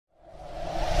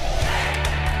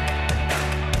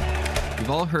We've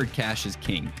all heard cash is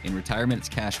king. In retirement, it's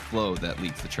cash flow that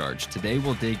leads the charge. Today,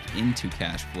 we'll dig into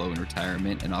cash flow in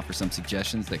retirement and offer some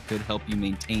suggestions that could help you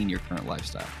maintain your current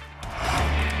lifestyle.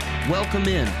 Welcome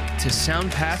in to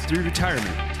Sound Path Through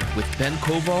Retirement with Ben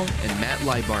Koval and Matt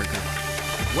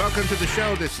Leibarger. Welcome to the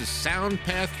show. This is Sound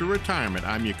Path Through Retirement.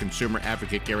 I'm your consumer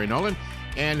advocate, Gary Nolan,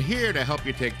 and here to help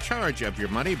you take charge of your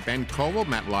money, Ben Koval,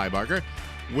 Matt Leibarger.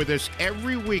 With us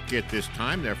every week at this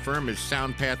time, their firm is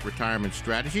Sound Path Retirement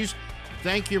Strategies.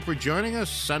 Thank you for joining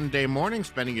us Sunday morning,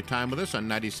 spending your time with us on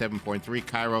 97.3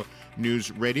 Cairo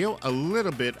News Radio. A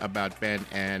little bit about Ben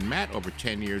and Matt, over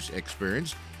 10 years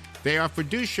experience. They are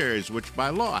fiduciaries, which by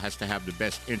law has to have the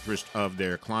best interest of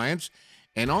their clients.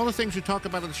 And all the things we talk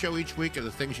about on the show each week are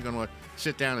the things you're going to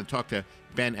sit down and talk to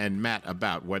Ben and Matt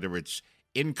about, whether it's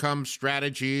income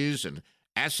strategies and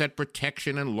asset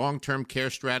protection and long-term care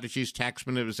strategies, tax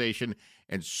minimization,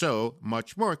 and so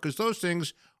much more, because those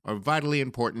things are vitally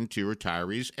important to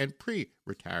retirees and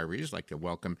pre-retirees. I'd like to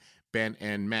welcome Ben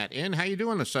and Matt in. How you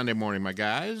doing this Sunday morning, my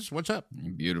guys? What's up?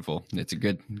 Beautiful. It's a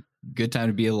good time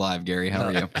to be alive, Gary. How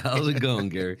are you? How's it going,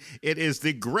 Gary? It is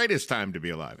the greatest time to be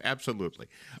alive. Absolutely.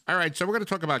 All right, so we're going to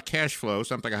talk about cash flow,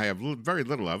 something I have very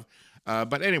little of.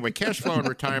 But anyway, cash flow in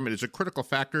retirement is a critical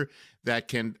factor that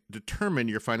can determine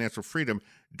your financial freedom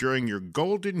during your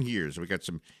golden years. We got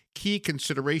some key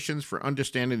considerations for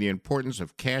understanding the importance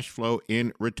of cash flow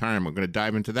in retirement. We're going to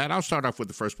dive into that. I'll start off with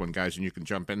the first one, guys, and you can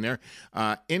jump in there.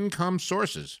 Income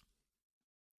sources.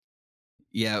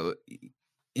 Yeah.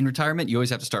 In retirement, you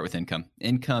always have to start with income.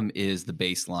 Income is the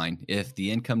baseline. If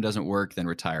the income doesn't work, then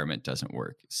retirement doesn't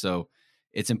work. So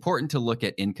it's important to look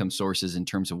at income sources in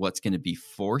terms of what's going to be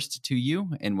forced to you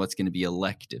and what's going to be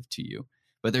elective to you.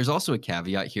 But there's also a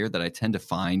caveat here that I tend to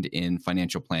find in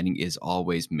financial planning is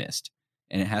always missed.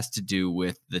 And it has to do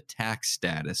with the tax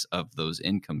status of those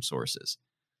income sources.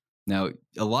 Now,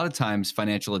 a lot of times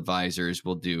financial advisors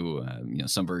will do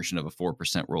some version of a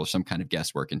 4% rule or some kind of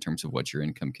guesswork in terms of what your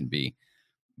income can be.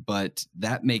 But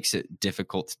that makes it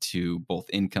difficult to both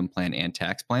income plan and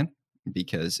tax plan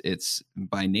because it's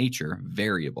by nature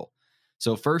variable.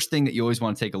 So first thing that you always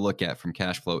want to take a look at from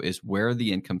cash flow is where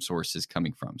the income source is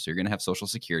coming from. So you're going to have Social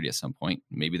Security at some point.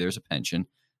 Maybe there's a pension.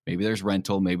 Maybe there's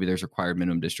rental. Maybe there's required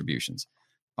minimum distributions.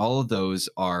 All of those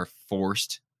are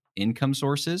forced income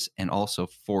sources and also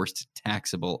forced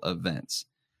taxable events.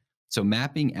 So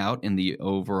mapping out in the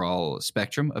overall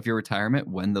spectrum of your retirement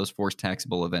when those forced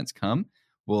taxable events come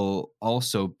will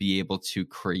also be able to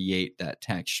create that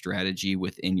tax strategy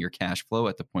within your cash flow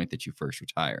at the point that you first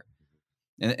retire.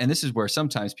 And this is where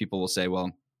sometimes people will say,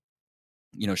 well,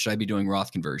 should I be doing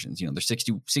Roth conversions? They're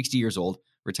 60 years old,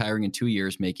 retiring in 2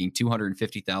 years, making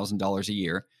 $250,000 a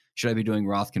year. Should I be doing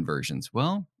Roth conversions?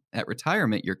 Well, at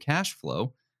retirement, your cash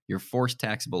flow, your forced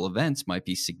taxable events might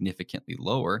be significantly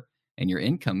lower, and your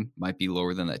income might be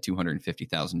lower than that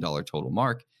 $250,000 total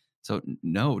mark. So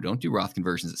no, don't do Roth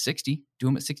conversions at 60. Do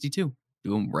them at 62.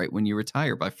 Do them right when you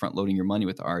retire by front loading your money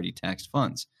with already taxed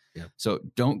funds. Yeah. So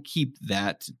don't keep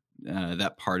that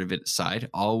part of it aside.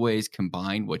 Always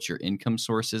combine what your income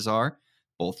sources are,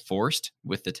 both forced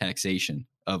with the taxation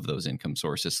of those income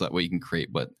sources. So that way you can create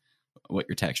what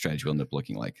your tax strategy will end up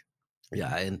looking like.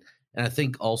 Yeah, and I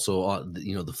think also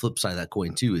the flip side of that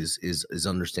coin too is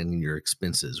understanding your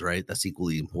expenses, right? That's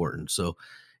equally important. So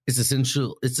it's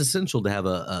essential to have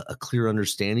a clear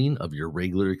understanding of your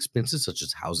regular expenses, such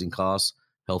as housing costs,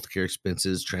 healthcare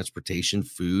expenses, transportation,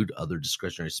 food, other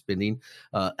discretionary spending.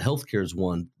 Healthcare is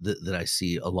one that I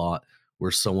see a lot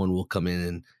where someone will come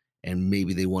in and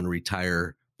maybe they want to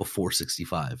retire before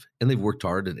 65 and they've worked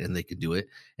hard and they can do it.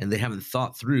 And they haven't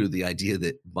thought through the idea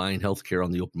that buying healthcare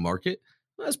on the open market,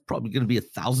 that's probably going to be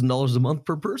 $1,000 a month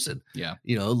per person. Yeah.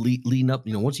 Leading up,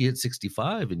 once you hit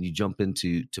 65 and you jump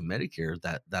into Medicare,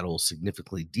 that'll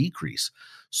significantly decrease.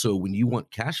 So when you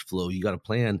want cash flow, you got to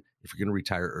plan if you're going to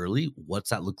retire early, what's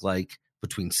that look like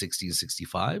between 60 and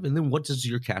 65? And then what does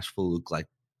your cash flow look like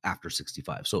after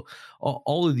 65? So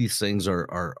all of these things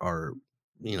are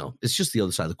it's just the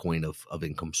other side of the coin of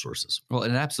income sources. Well,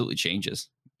 it absolutely changes.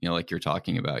 Like you're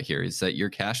talking about here, is that your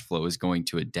cash flow is going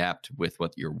to adapt with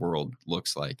what your world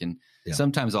looks like. And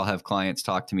sometimes I'll have clients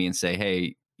talk to me and say,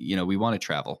 hey, we want to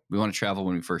travel. We want to travel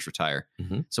when we first retire.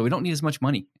 Mm-hmm. So we don't need as much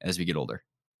money as we get older.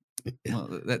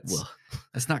 Well,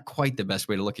 that's not quite the best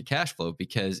way to look at cash flow,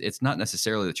 because it's not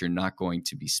necessarily that you're not going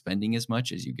to be spending as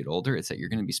much as you get older. It's that you're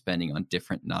going to be spending on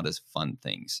different, not as fun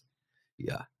things.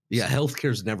 Yeah. Yeah,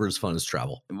 healthcare is never as fun as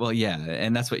travel. Well, yeah,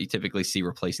 and that's what you typically see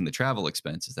replacing the travel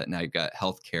expense, is that now you've got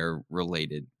healthcare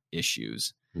related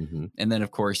issues. Mm-hmm. And then,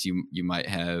 of course, you might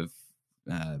have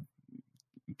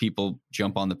people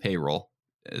jump on the payroll,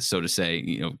 so to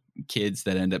say, kids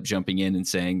that end up jumping in and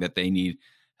saying that they need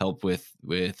help with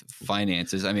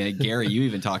finances. I mean, Gary, you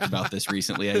even talked about this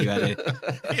recently. You had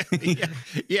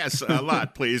Yes, a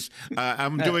lot, please.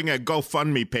 I'm doing a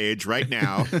GoFundMe page right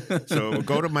now, so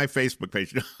go to my Facebook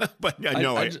page. But I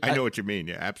know what you mean.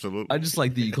 Yeah, absolutely. I just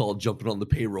like that you call it jumping on the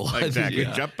payroll. Exactly,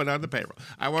 jumping on the payroll.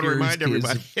 I want to remind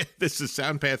everybody, this is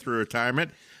Sound Path Through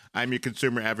Retirement. I'm your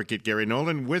consumer advocate, Gary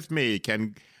Nolan. With me,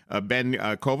 Ben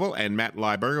Koval and Matt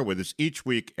Lieberger with us each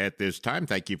week at this time.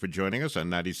 Thank you for joining us on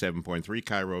 97.3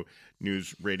 Cairo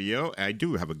News Radio. I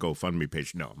do have a GoFundMe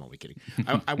page. No, I'm only kidding.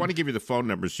 I want to give you the phone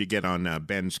numbers so you get on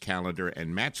Ben's calendar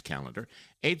and Matt's calendar.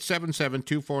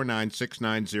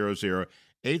 877-249-6900,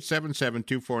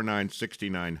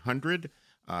 877-249-6900.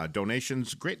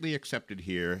 Donations greatly accepted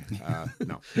here.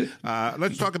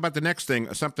 Let's talk about the next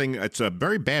thing. Something, it's a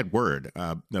very bad word,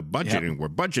 the budgeting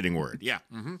word. Budgeting word. Yeah.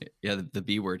 Mm-hmm. Yeah, the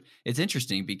B word. It's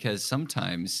interesting because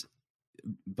sometimes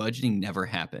budgeting never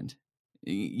happened.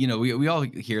 You know, we all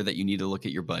hear that you need to look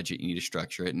at your budget, you need to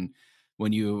structure it. And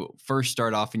when you first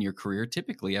start off in your career,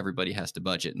 typically everybody has to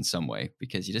budget in some way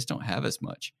because you just don't have as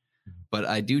much. But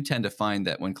I do tend to find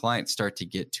that when clients start to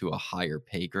get to a higher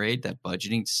pay grade, that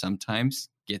budgeting sometimes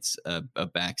gets a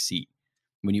back seat.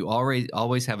 When you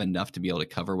always have enough to be able to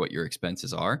cover what your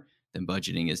expenses are, then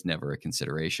budgeting is never a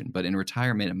consideration. But in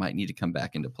retirement, it might need to come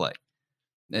back into play.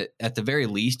 At the very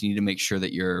least, you need to make sure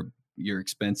that your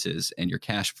expenses and your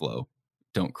cash flow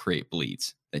don't create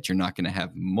bleeds, that you're not going to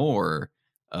have more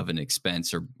of an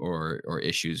expense or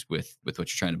issues with what you're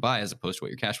trying to buy as opposed to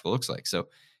what your cash flow looks like. So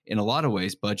in a lot of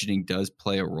ways, budgeting does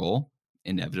play a role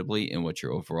inevitably in what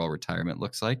your overall retirement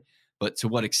looks like. But to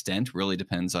what extent really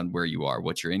depends on where you are,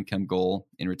 what's your income goal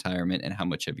in retirement, and how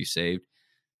much have you saved.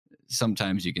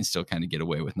 Sometimes you can still kind of get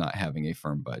away with not having a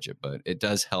firm budget, but it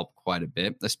does help quite a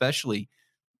bit, especially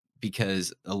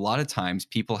because a lot of times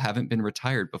people haven't been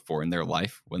retired before in their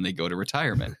life when they go to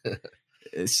retirement.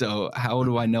 So how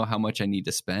do I know how much I need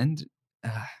to spend?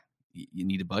 You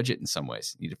need a budget in some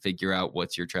ways. You need to figure out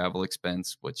what's your travel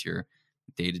expense, what's your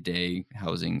day-to-day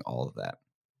housing, all of that.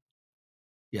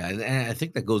 Yeah, and I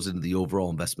think that goes into the overall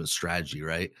investment strategy,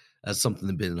 right? That's something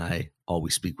that Ben and I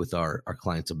always speak with our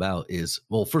clients about is,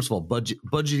 well, first of all,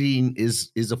 budgeting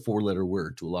is a 4-letter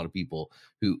word to a lot of people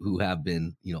who have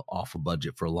been, off a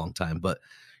budget for a long time. But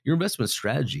your investment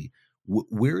strategy,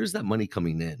 where is that money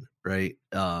coming in, right?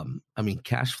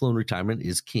 Cash flow in retirement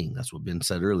is king. That's what Ben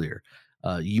said earlier.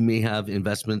 You may have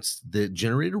investments that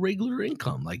generate a regular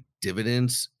income like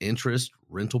dividends, interest,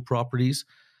 rental properties.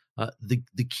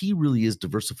 The key really is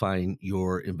diversifying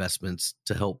your investments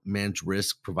to help manage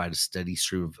risk, provide a steady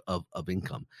stream of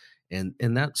income. And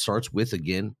that starts with,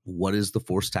 again, what is the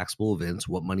forced taxable events?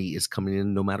 What money is coming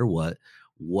in no matter what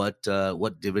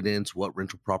dividends, what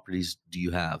rental properties do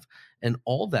you have? And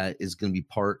all that is going to be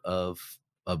part of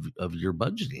your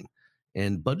budgeting.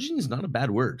 And budgeting is not a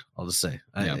bad word, I'll just say.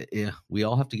 We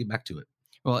all have to get back to it.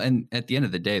 Well, and at the end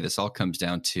of the day, this all comes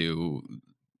down to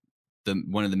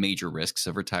one of the major risks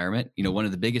of retirement. One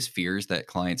of the biggest fears that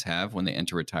clients have when they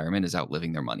enter retirement is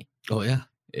outliving their money. Oh, yeah.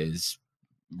 Is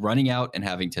running out and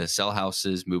having to sell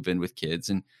houses, move in with kids.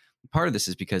 And part of this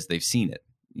is because they've seen it.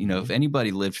 If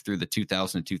anybody lived through the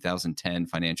 2000 to 2010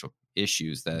 financial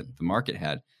issues that the market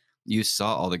had, you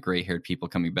saw all the gray-haired people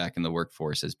coming back in the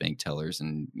workforce as bank tellers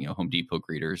and, Home Depot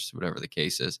greeters, whatever the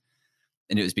case is.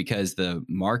 And it was because the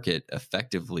market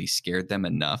effectively scared them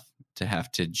enough to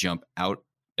have to jump out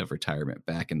of retirement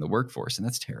back in the workforce. And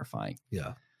that's terrifying.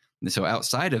 Yeah. And so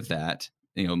outside of that,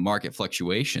 market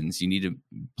fluctuations, you need to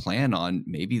plan on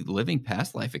maybe living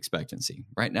past life expectancy.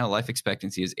 Right now, life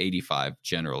expectancy is 85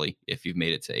 generally, if you've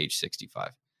made it to age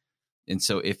 65. And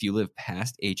so if you live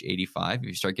past age 85, if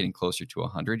you start getting closer to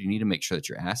 100, you need to make sure that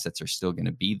your assets are still going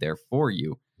to be there for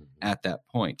you at that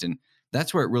point. And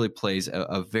that's where it really plays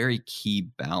a very key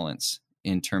balance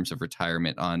in terms of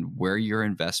retirement on where your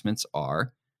investments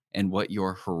are and what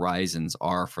your horizons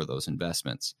are for those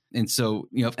investments. And so,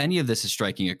 if any of this is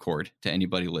striking a chord to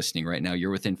anybody listening right now, you're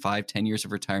within 5-10 years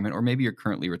of retirement, or maybe you're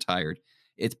currently retired,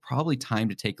 it's probably time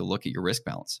to take a look at your risk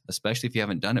balance, especially if you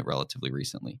haven't done it relatively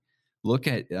recently. Look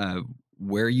at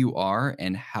where you are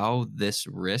and how this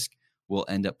risk will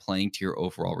end up playing to your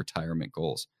overall retirement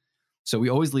goals. So we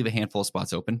always leave a handful of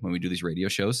spots open when we do these radio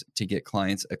shows to get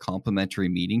clients a complimentary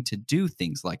meeting to do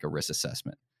things like a risk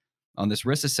assessment. On this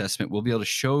risk assessment, we'll be able to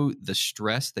show the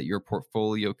stress that your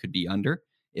portfolio could be under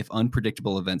if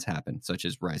unpredictable events happen, such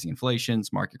as rising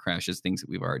inflations, market crashes, things that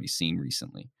we've already seen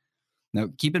recently. Now,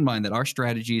 keep in mind that our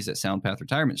strategies at SoundPath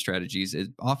Retirement Strategies is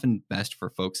often best for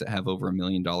folks that have over $1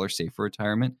 million saved for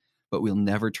retirement, but we'll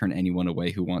never turn anyone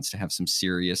away who wants to have some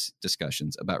serious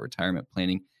discussions about retirement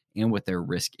planning and what their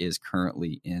risk is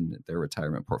currently in their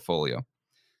retirement portfolio.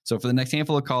 So for the next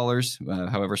handful of callers,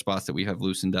 however spots that we have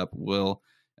loosened up, we'll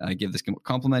give this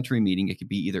complimentary meeting. It could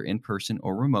be either in person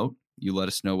or remote. You let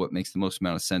us know what makes the most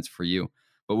amount of sense for you.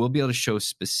 But we'll be able to show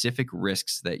specific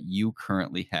risks that you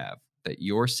currently have, that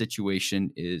your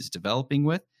situation is developing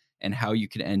with, and how you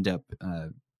could end up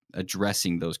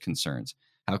addressing those concerns.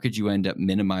 How could you end up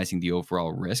minimizing the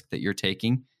overall risk that you're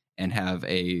taking and have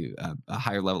a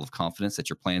higher level of confidence that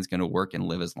your plan is going to work and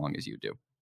live as long as you do?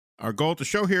 Our goal at the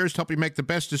show here is to help you make the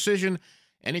best decision.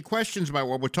 Any questions about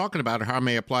what we're talking about or how it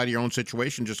may apply to your own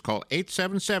situation, just call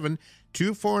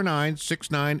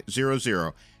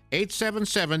 877-249-6900.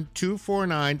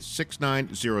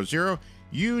 877-249-6900.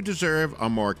 You deserve a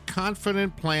more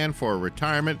confident plan for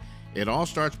retirement. It all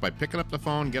starts by picking up the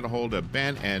phone, get a hold of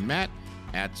Ben and Matt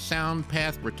at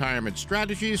SoundPath Retirement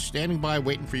Strategies, standing by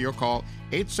waiting for your call,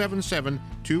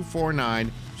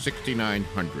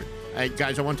 877-249-6900. Hey,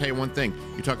 guys, I want to tell you one thing.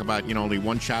 You talk about, only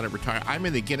one shot at retire. I'm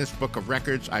in the Guinness Book of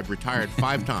Records. I've retired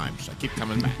 5 times. I keep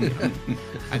coming back.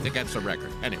 I think that's a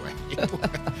record. Anyway,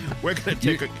 we're going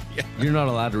to take You're not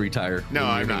allowed to retire. No,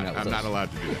 I'm not. I'm not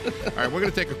allowed to do that. All right, we're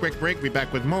going to take a quick break. Be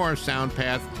back with more Sound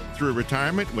Path Through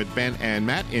Retirement with Ben and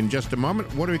Matt in just a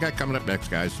moment. What do we got coming up next,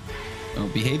 guys? Well,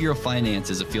 behavioral finance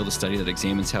is a field of study that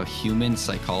examines how human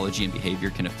psychology and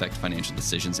behavior can affect financial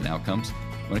decisions and outcomes.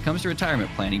 When it comes to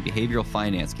retirement planning, behavioral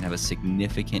finance can have a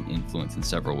significant influence in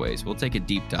several ways. We'll take a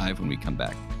deep dive when we come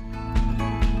back.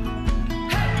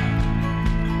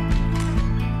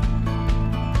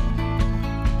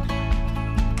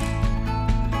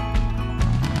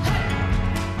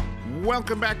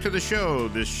 Welcome back to the show.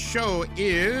 This show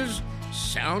is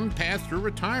Sound Path Through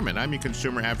Retirement. I'm your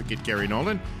consumer advocate, Gary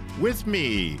Nolan. With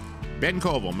me, Ben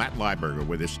Koval, Matt Lieberger,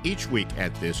 with us each week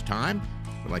at this time.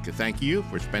 We'd like to thank you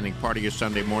for spending part of your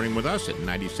Sunday morning with us at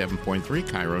 97.3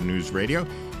 Cairo News Radio.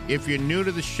 If you're new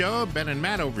to the show, Ben and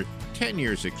Matt, over 10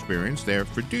 years experience, they're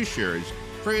fiduciaries.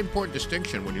 Very important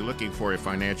distinction when you're looking for a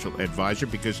financial advisor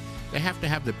because they have to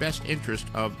have the best interest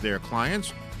of their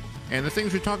clients. And the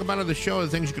things we talk about on the show are the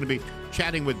things you're going to be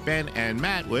chatting with Ben and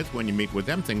Matt with when you meet with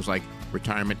them. Things like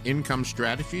retirement income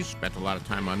strategies. Spent a lot of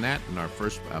time on that in our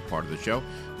first part of the show.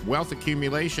 Wealth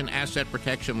accumulation, asset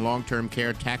protection, long-term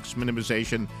care, tax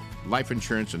minimization, life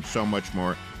insurance, and so much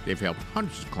more. They've helped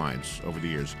hundreds of clients over the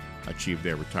years achieve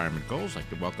their retirement goals. I'd like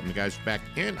to welcome you guys back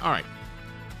in. All right.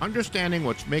 Understanding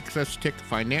what makes us tick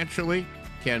financially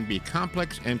can be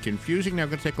complex and confusing. Now, I'm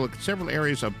going to take a look at several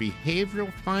areas of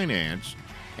behavioral finance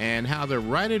and how the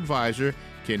right advisor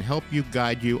can help you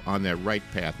guide you on that right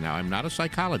path. Now, I'm not a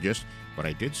psychologist, but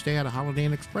I did stay at a Holiday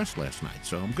Inn Express last night,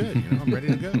 so I'm good. I'm ready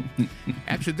to go.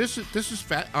 Actually, this is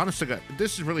honestly,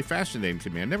 this is really fascinating to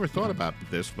me. I never thought about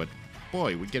this, but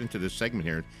boy, we get into this segment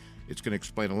here. It's going to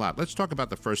explain a lot. Let's talk about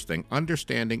the first thing,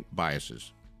 understanding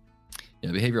biases. Yeah,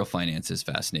 behavioral finance is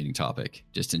a fascinating topic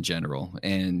just in general.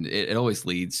 And it always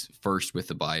leads first with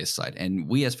the bias side. And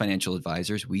we as financial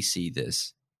advisors, we see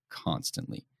this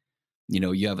constantly.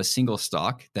 You have a single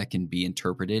stock that can be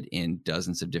interpreted in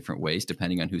dozens of different ways,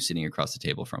 depending on who's sitting across the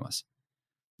table from us.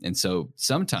 And so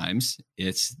sometimes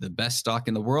it's the best stock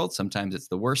in the world. Sometimes it's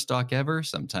the worst stock ever.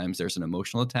 Sometimes there's an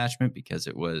emotional attachment because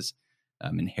it was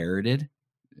inherited.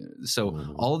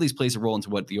 So all of these plays a role into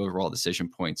what the overall decision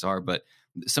points are. But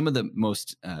some of the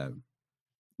most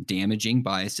damaging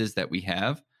biases that we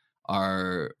have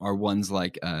are ones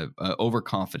like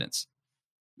overconfidence.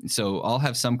 So I'll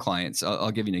have some clients, I'll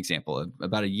give you an example.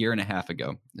 About a year and a half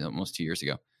ago, almost 2 years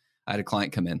ago, I had a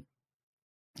client come in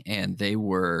and they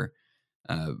were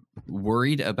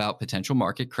worried about potential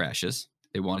market crashes.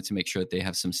 They wanted to make sure that they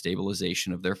have some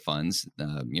stabilization of their funds.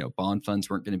 Bond funds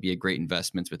weren't going to be a great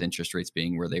investments with interest rates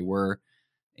being where they were.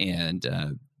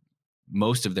 And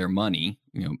most of their money,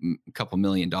 a couple $1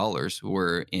 million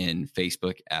were in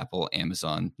Facebook, Apple,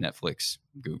 Amazon, Netflix,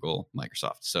 Google,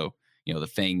 Microsoft. So, the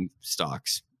FANG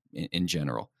stocks in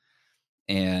general.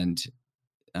 And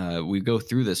we go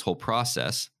through this whole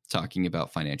process talking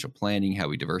about financial planning, how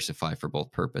we diversify for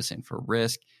both purpose and for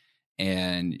risk.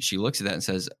 And she looks at that and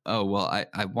says, oh, well,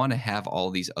 I want to have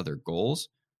all these other goals,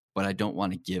 but I don't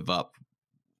want to give up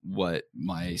what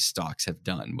my stocks have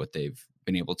done, what they've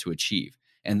been able to achieve.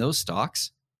 And those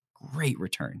stocks, great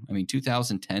return.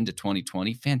 2010 to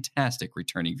 2020, fantastic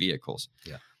returning vehicles.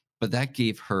 Yeah. But that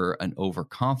gave her an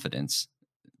overconfidence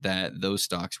that those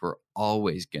stocks were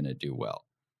always going to do well.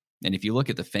 And if you look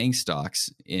at the FANG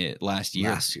stocks last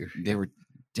year, they were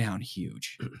down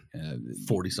huge.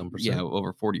 40-some%. Yeah,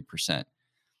 over 40%.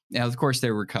 Now, of course,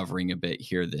 they're recovering a bit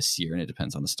here this year, and it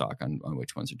depends on the stock on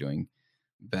which ones are doing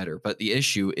better. But the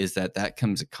issue is that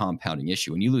comes a compounding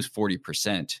issue. When you lose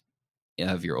 40%,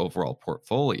 of your overall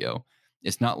portfolio.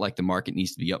 It's not like the market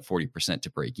needs to be up 40% to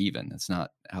break even. That's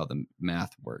not how the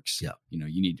math works. Yeah.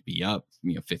 You need to be up,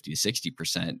 50 to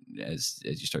 60% as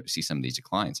you start to see some of these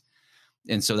declines.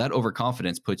 And so that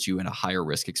overconfidence puts you in a higher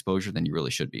risk exposure than you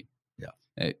really should be. Yeah.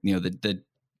 The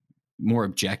more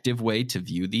objective way to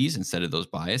view these instead of those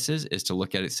biases is to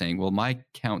look at it saying, well, my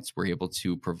accounts were able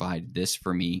to provide this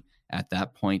for me at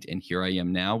that point, and here I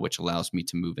am now, which allows me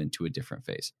to move into a different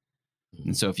phase.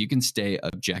 And so if you can stay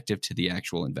objective to the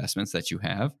actual investments that you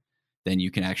have, then you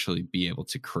can actually be able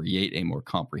to create a more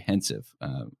comprehensive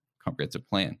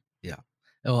plan. Yeah.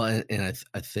 Well, and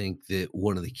I think that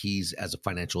one of the keys as a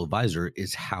financial advisor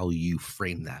is how you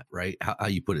frame that, right? How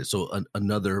you put it. So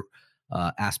another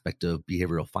aspect of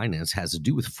behavioral finance has to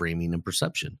do with framing and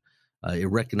perception. It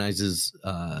recognizes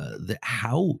that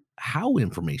how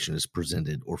information is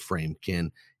presented or framed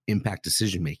can impact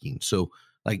decision making. So,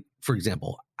 like, for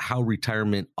example, how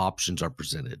retirement options are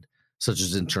presented, such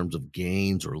as in terms of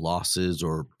gains or losses,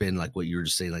 or Ben, like what you were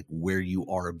just saying, like where you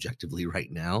are objectively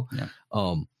right now. Yeah.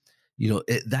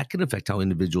 That can affect how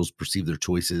individuals perceive their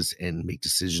choices and make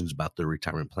decisions about their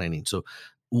retirement planning. So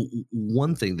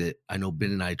one thing that I know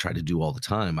Ben and I try to do all the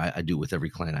time, I do with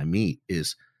every client I meet,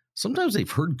 is sometimes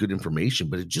they've heard good information,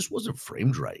 but it just wasn't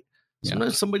framed right.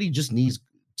 Sometimes somebody just needs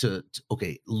to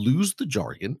lose the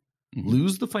jargon,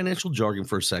 lose the financial jargon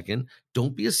for a second.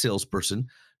 Don't be a salesperson.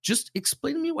 Just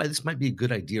explain to me why this might be a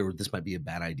good idea or this might be a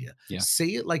bad idea. Yeah.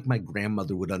 Say it like my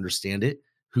grandmother would understand it,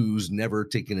 who's never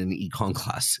taken an econ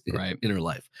class in her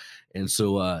life. And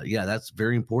so, that's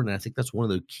very important. And I think that's one of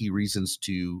the key reasons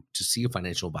to see a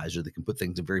financial advisor that can put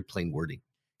things in very plain wording.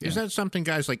 Is that something,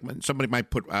 guys, like when somebody might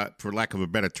put, for lack of a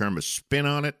better term, a spin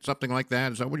on it, something like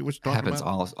that? Is that what he was talking Happens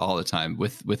about? all the time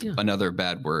with another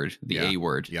bad word, the A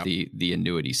word, the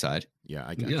annuity side. Yeah,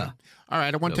 I got you. All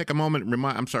right, I want to take a moment and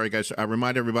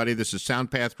remind everybody this is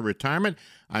Sound Path to Retirement.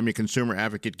 I'm your consumer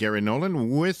advocate, Gary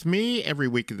Nolan. With me every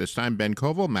week at this time, Ben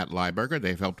Koval, Matt Lieberger.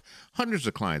 They've helped hundreds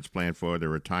of clients plan for their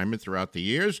retirement throughout the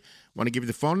years. Want to give you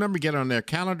the phone number, get on their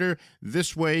calendar.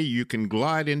 This way you can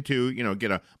glide into,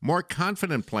 get a more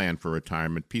confident plan for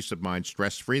retirement, peace of mind,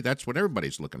 stress-free. That's what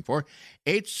everybody's looking for.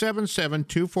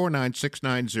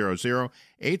 877-249-6900,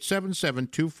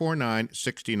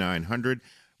 877-249-6900.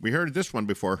 We heard this one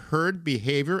before, herd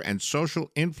behavior and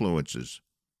social influences.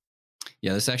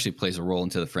 Yeah, this actually plays a role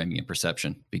into the framing and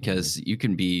perception because you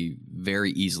can be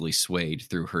very easily swayed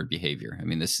through herd behavior. I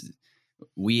mean,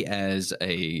 we as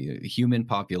a human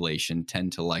population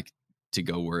tend to like to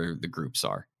go where the groups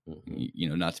are,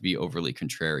 not to be overly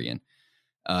contrarian.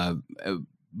 But I'm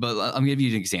going to give you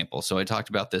an example. So I talked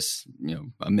about this,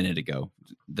 a minute ago,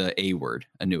 the A word,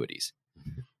 annuities.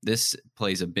 This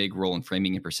plays a big role in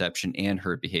framing and perception and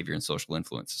herd behavior and social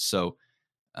influence. So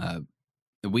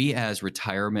we as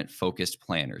retirement-focused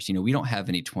planners, we don't have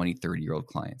any 20, 30-year-old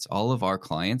clients. All of our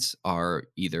clients are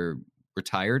either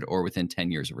retired or within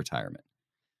 10 years of retirement.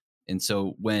 And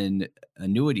so when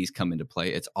annuities come into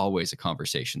play, it's always a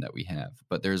conversation that we have.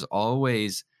 But there's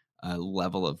always a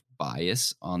level of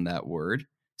bias on that word,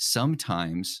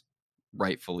 sometimes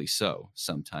rightfully so,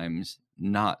 sometimes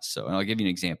not so. And I'll give you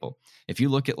an example. If you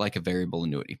look at like a variable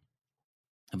annuity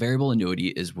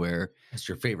is where... That's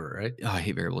your favorite, right? Oh, I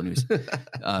hate variable annuities.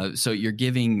 So you're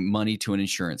giving money to an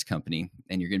insurance company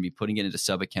and you're going to be putting it into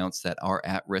sub-accounts that are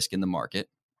at risk in the market,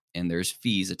 and there's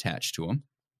fees attached to them.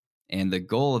 And the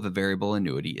goal of a variable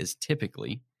annuity is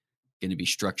typically going to be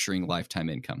structuring lifetime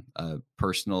income,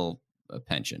 personal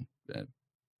pension.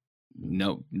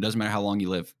 No, it doesn't matter how long you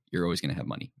live, you're always going to have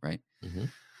money, right? Mm-hmm.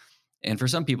 And for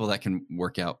some people that can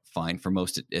work out fine. For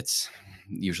most, it's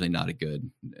usually not a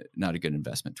good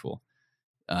investment tool.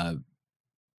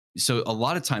 So a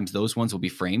lot of times those ones will be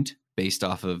framed based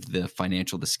off of the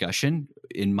financial discussion,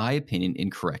 in my opinion,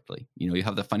 incorrectly. You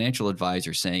have the financial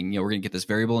advisor saying, we're going to get this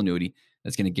variable annuity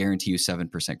that's going to guarantee you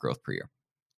 7% growth per year.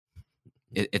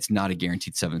 It's not a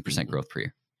guaranteed 7% growth per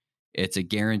year. It's a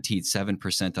guaranteed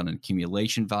 7% on an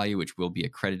accumulation value, which will be a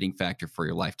crediting factor for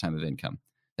your lifetime of income.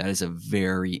 That is a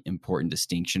very important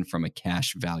distinction from a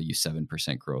cash value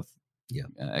 7% growth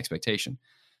expectation.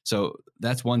 So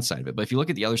that's one side of it. But if you look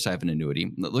at the other side of an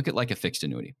annuity, look at like a fixed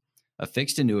annuity. A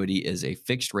fixed annuity is a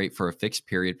fixed rate for a fixed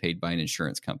period paid by an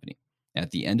insurance company.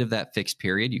 At the end of that fixed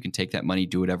period, you can take that money,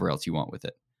 do whatever else you want with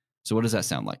it. So what does that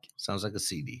sound like? Sounds like a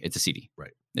CD. It's a CD.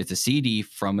 Right. It's a CD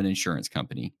from an insurance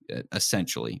company,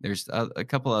 essentially. There's a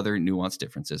couple other nuanced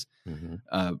differences,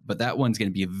 but that one's going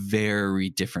to be a very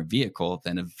different vehicle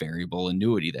than a variable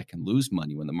annuity that can lose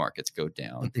money when the markets go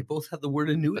down. But they both have the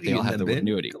word annuity. They all have the word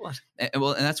annuity. Come on. And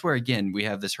that's where, again, we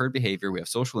have this herd behavior, we have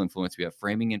social influence, we have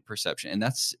framing and perception. And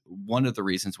that's one of the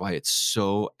reasons why it's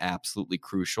so absolutely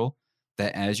crucial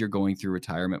that as you're going through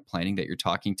retirement planning, that you're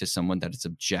talking to someone that is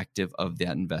objective of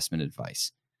that investment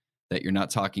advice, that you're not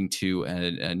talking to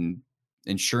an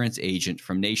insurance agent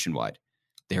from Nationwide.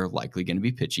 They're likely going to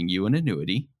be pitching you an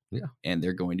annuity, and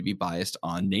they're going to be biased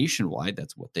on Nationwide.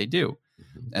 That's what they do,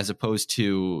 as opposed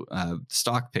to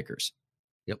stock pickers.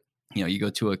 Yep. You go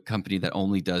to a company that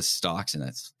only does stocks, and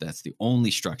that's the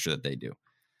only structure that they do.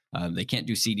 They can't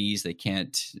do CDs. They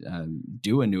can't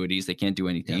do annuities. They can't do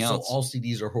anything else. So all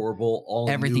CDs are horrible. All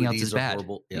everything else is bad.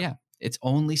 Horrible. Yeah. It's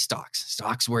only stocks.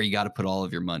 Stocks where you got to put all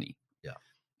of your money. Yeah.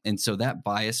 And so that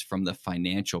bias from the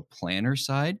financial planner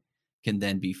side can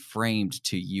then be framed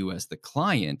to you as the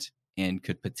client and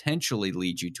could potentially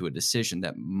lead you to a decision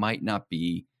that might not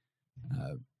be,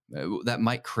 that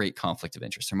might create conflict of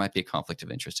interest. There might be a conflict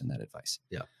of interest in that advice.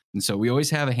 Yeah. And so we always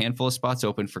have a handful of spots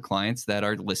open for clients that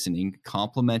are listening,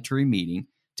 complimentary meeting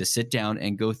to sit down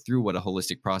and go through what a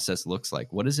holistic process looks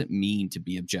like. What does it mean to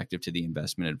be objective to the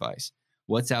investment advice?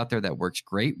 What's out there that works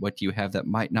great? What do you have that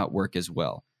might not work as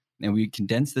well? And we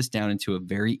condense this down into a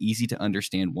very easy to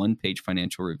understand one-page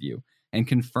financial review and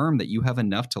confirm that you have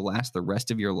enough to last the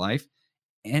rest of your life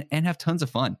and have tons of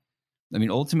fun. I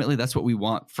mean, ultimately, that's what we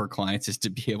want for clients, is to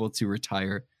be able to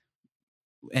retire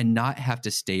and not have to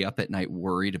stay up at night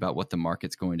worried about what the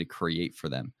market's going to create for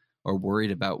them, or worried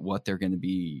about what they're going to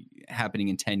be happening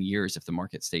in 10 years if the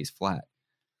market stays flat.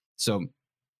 So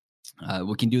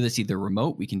we can do this either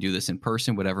remote, we can do this in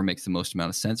person, whatever makes the most amount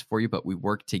of sense for you, but we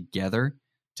work together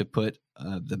to put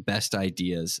the best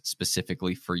ideas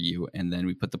specifically for you. And then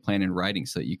we put the plan in writing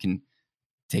so that you can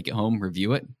take it home,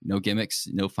 review it, no gimmicks,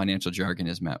 no financial jargon,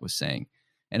 as Matt was saying.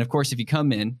 And of course, if you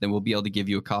come in, then we'll be able to give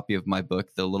you a copy of my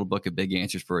book, The Little Book of Big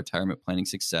Answers for Retirement Planning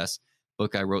Success,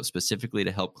 book I wrote specifically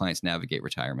to help clients navigate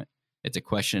retirement. It's a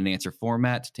question and answer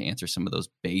format to answer some of those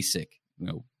basic,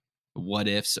 what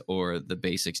ifs, or the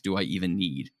basics, do I even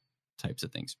need types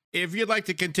of things. If you'd like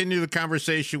to continue the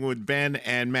conversation with Ben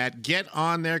and Matt, get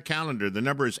on their calendar. The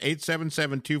number is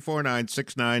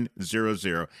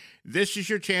 877-249-6900. This is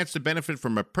your chance to benefit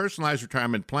from a personalized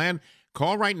retirement plan.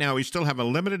 Call right now. We still have a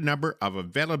limited number of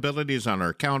availabilities on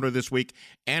our calendar this week.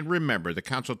 And remember, the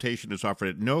consultation is offered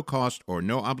at no cost or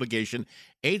no obligation.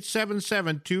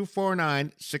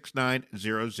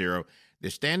 877-249-6900. They're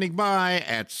standing by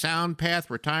at SoundPath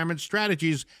Retirement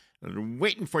Strategies,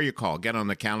 waiting for your call. Get on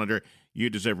the calendar. You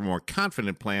deserve a more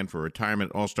confident plan for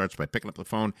retirement. It all starts by picking up the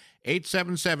phone,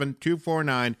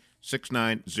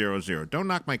 877-249-6900. Don't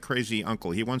knock my crazy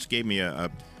uncle. He once gave me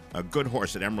a good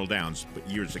horse at Emerald Downs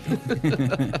years ago.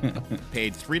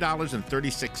 Paid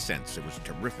 $3.36. It was a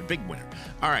terrific, big winner.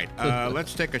 All right,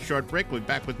 let's take a short break. We'll be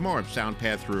back with more of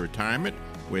SoundPath Through Retirement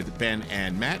with Ben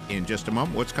and Matt in just a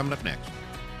moment. What's coming up next?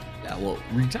 Yeah, well,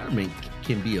 retirement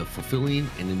can be a fulfilling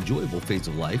and enjoyable phase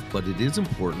of life, but it is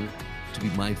important to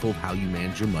be mindful of how you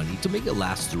manage your money to make it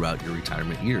last throughout your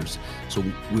retirement years. So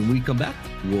when we come back,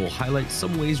 we'll highlight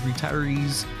some ways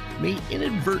retirees may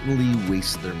inadvertently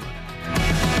waste their money.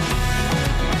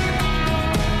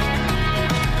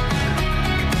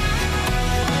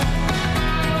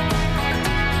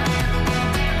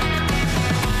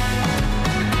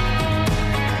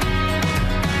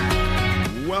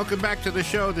 Welcome back to the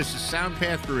show. This is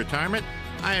SoundPath Through Retirement.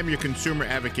 I am your consumer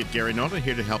advocate, Gary Nolan,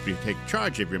 here to help you take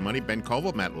charge of your money. Ben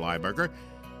Koval, Matt Lieberger.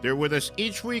 They're with us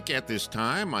each week at this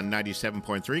time on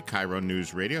 97.3 Cairo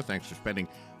News Radio. Thanks for spending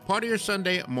part of your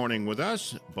Sunday morning with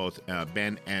us. Both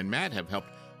Ben and Matt have helped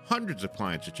hundreds of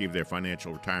clients achieve their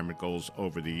financial retirement goals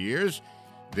over the years.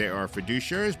 They are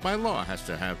fiduciaries. By law, has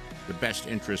to have the best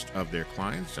interest of their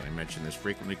clients. And I mention this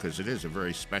frequently because it is a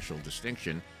very special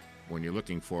distinction when you're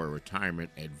looking for a retirement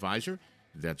advisor.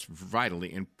 That's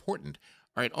vitally important.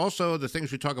 All right, also, the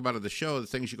things we talk about at the show, the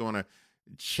things you're going to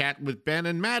chat with Ben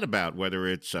and Matt about, whether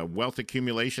it's wealth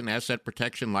accumulation, asset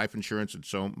protection, life insurance, and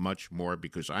so much more,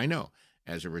 because I know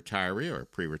as a retiree or a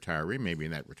pre-retiree, maybe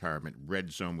in that retirement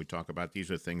red zone we talk about,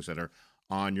 these are things that are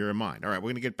on your mind. All right, we're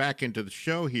going to get back into the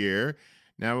show here.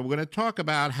 Now, we're going to talk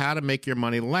about how to make your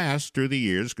money last through the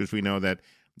years, because we know that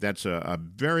that's a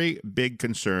very big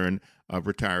concern of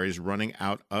retirees running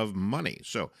out of money.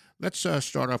 So let's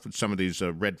start off with some of these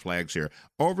red flags here.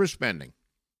 Overspending.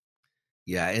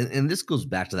 Yeah, and this goes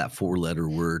back to that 4-letter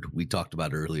word we talked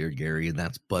about earlier, Gary, and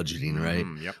that's budgeting, right?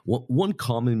 Yep. One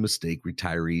common mistake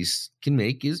retirees can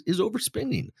make is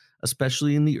overspending,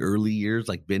 especially in the early years,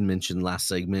 like Ben mentioned last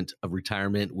segment of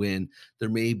retirement, when there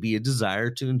may be a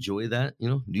desire to enjoy that,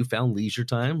 newfound leisure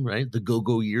time, right? The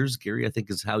go-go years, Gary, I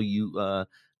think is how you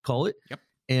call it. Yep.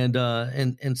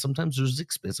 And sometimes there's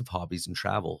expensive hobbies and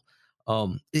travel.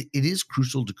 It is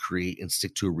crucial to create and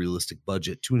stick to a realistic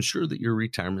budget to ensure that your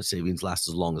retirement savings last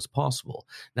as long as possible.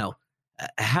 Now,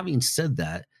 having said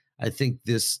that, I think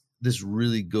this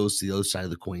really goes to the other side of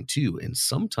the coin too. And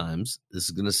sometimes this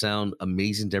is going to sound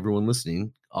amazing to everyone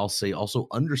listening. I'll say also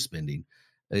underspending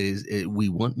we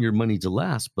want your money to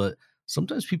last, but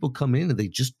sometimes people come in and they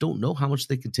just don't know how much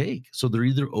they can take. So they're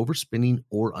either overspending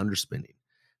or underspending.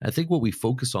 I think what we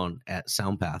focus on at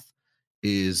SoundPath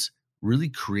is really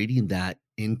creating that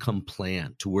income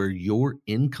plan to where your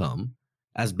income,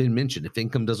 as been mentioned, if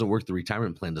income doesn't work, the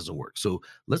retirement plan doesn't work. So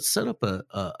let's set up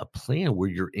a plan where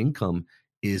your income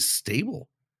is stable,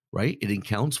 right? It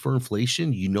accounts for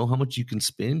inflation. You know how much you can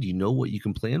spend, you know what you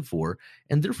can plan for,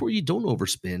 and therefore you don't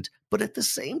overspend. But at the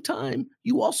same time,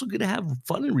 you also get to have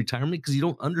fun in retirement because you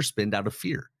don't underspend out of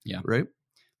fear. Yeah. Right.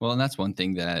 Well, and that's one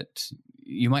thing that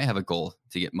you might have a goal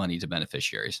to get money to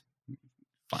beneficiaries.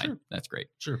 Fine. Sure. That's great.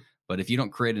 Sure. But if you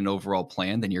don't create an overall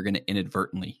plan, then you're going to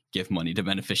inadvertently give money to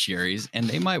beneficiaries, and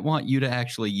they might want you to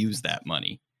actually use that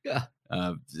money. Yeah.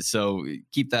 So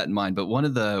keep that in mind. But one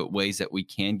of the ways that we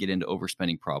can get into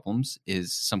overspending problems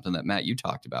is something that, Matt, you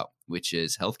talked about, which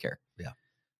is healthcare. Yeah.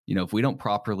 If we don't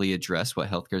properly address what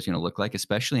healthcare is going to look like,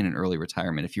 especially in an early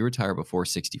retirement, if you retire before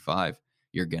 65,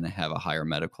 you're going to have a higher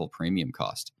medical premium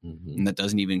cost. Mm-hmm. And that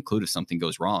doesn't even include if something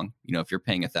goes wrong. If you're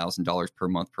paying $1,000 per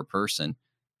month per person,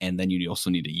 and then you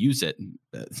also need to use it,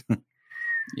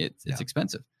 it's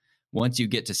expensive. Once you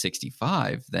get to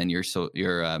 65, then your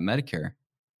Medicare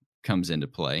comes into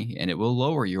play, and it will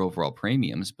lower your overall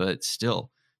premiums. But still,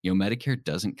 Medicare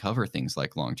doesn't cover things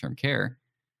like long-term care.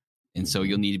 And so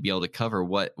you'll need to be able to cover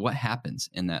what happens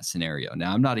in that scenario.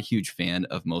 Now, I'm not a huge fan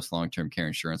of most long-term care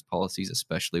insurance policies,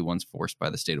 especially ones forced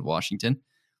by the state of Washington.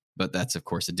 But that's, of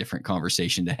course, a different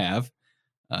conversation to have.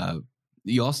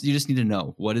 You just need to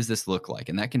know, what does this look like?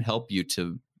 And that can help you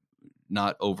to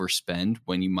not overspend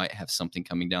when you might have something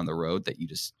coming down the road that you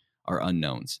just are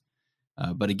unknowns.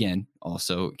 But again,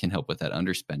 also can help with that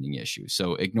underspending issue.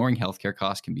 So ignoring healthcare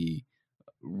costs can be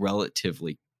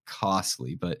relatively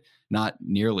costly, but not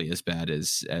nearly as bad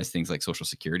as things like Social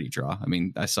Security draw. I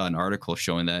mean, I saw an article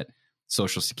showing that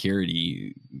Social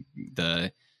Security,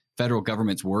 the federal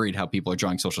government's worried how people are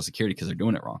drawing Social Security because they're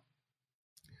doing it wrong.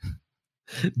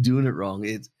 Doing it wrong.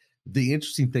 It's the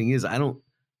interesting thing is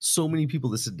so many people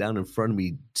that sit down in front of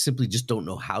me simply just don't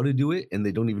know how to do it, and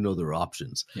they don't even know their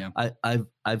options. Yeah.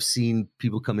 I've seen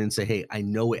people come in and say, hey, I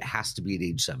know it has to be at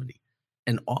age 70.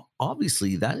 And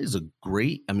obviously that is a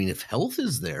great, if health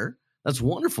is there, that's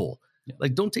wonderful. Yeah.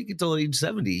 Like, don't take it till age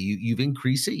 70. You've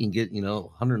increased it. You can get,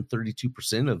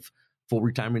 132% of full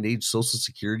retirement age Social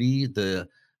Security.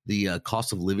 The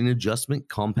cost of living adjustment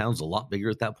compounds a lot bigger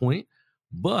at that point.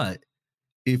 But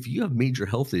if you have major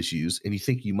health issues and you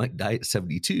think you might die at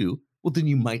 72, well, then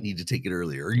you might need to take it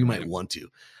earlier, or you might want to.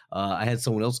 I had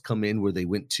someone else come in where they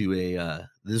went to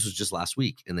this was just last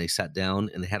week, and they sat down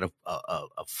and they had a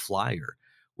flyer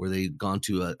where they'd gone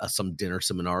to some dinner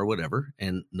seminar or whatever,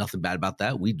 and nothing bad about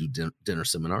that. We do dinner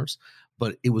seminars,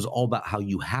 but it was all about how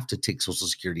you have to take Social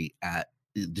Security at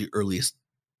the earliest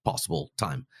possible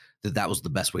time, that was the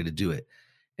best way to do it.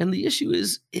 And the issue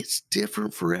is, it's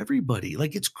different for everybody.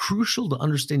 Like, it's crucial to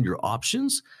understand your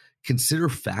options, consider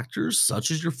factors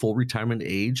such as your full retirement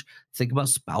age, think about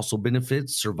spousal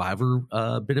benefits, survivor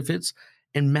benefits,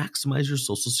 and maximize your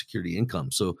Social Security income.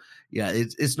 So yeah,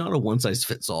 it's not a one size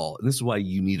fits all. And this is why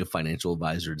you need a financial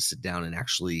advisor to sit down and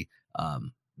actually,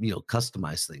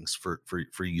 customize things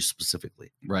for you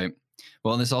specifically. Right.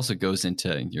 Well, and this also goes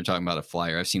into, you're talking about a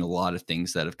flyer. I've seen a lot of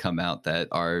things that have come out that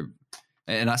are,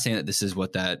 and not saying that this is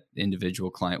what that individual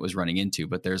client was running into,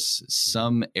 but there's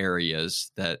some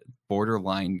areas that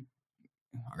borderline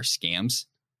are scams.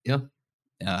 Yeah.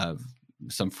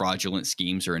 Some fraudulent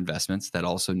schemes or investments that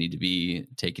also need to be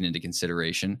taken into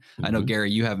consideration. Mm-hmm. I know,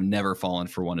 Gary, you have never fallen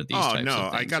for one of these types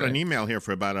of things. I got an email here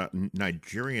for about a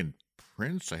Nigerian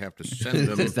prince. I have to send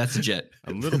them. That's legit.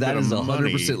 A little that bit is of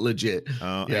money, 100% legit.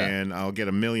 And I'll get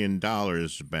 $1 million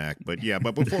back. But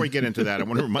before we get into that, I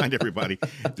want to remind everybody,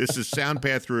 this is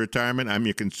SoundPath Through Retirement. I'm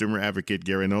your consumer advocate,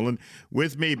 Gary Nolan.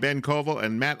 With me, Ben Koval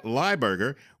and Matt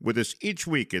Lieberger, with us each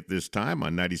week at this time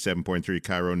on 97.3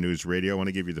 Cairo News Radio. I want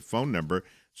to give you the phone number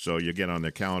So you get on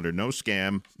their calendar. No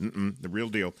scam. The real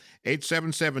deal.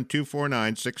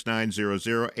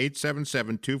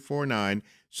 877-249-6900.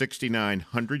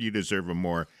 877-249-6900. You deserve a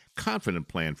more confident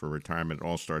plan for retirement. It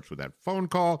all starts with that phone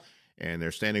call, and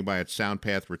they're standing by at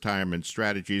SoundPath Retirement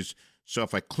Strategies. So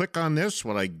if I click on this,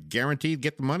 will I guaranteed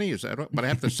get the money? Is that what? But I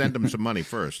have to send them some money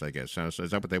first, I guess. So is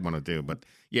that what they want to do? But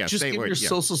yeah, just give your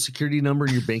social security number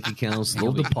and your bank accounts.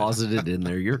 They'll deposit it in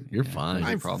there. You're fine.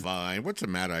 I'm fine. What's the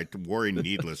matter? I worry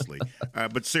needlessly.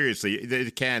 But seriously,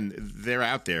 they're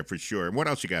out there for sure. And what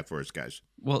else you got for us, guys?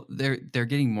 Well, they're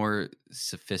getting more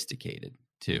sophisticated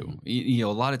too. You know,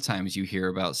 a lot of times you hear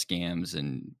about scams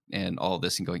and all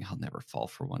this and going, I'll never fall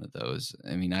for one of those.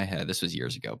 I mean, this was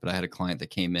years ago, but I had a client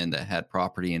that came in that had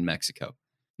property in Mexico,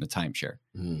 the timeshare,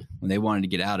 when they wanted to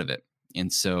get out of it.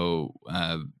 And so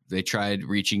they tried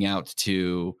reaching out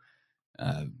to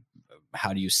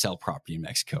how do you sell property in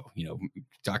Mexico? You know,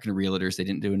 talking to realtors, they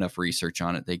didn't do enough research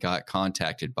on it. They got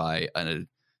contacted by a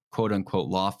quote unquote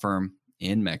law firm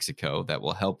in Mexico that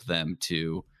will help them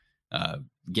to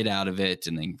get out of it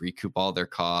and then recoup all their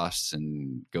costs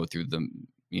and go through the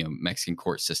Mexican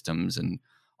court systems and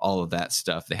all of that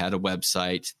stuff. They had a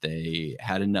website, they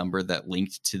had a number that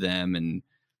linked to them and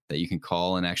that you can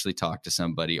call and actually talk to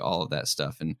somebody, all of that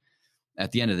stuff. And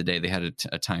at the end of the day, they had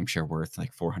a timeshare worth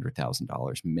like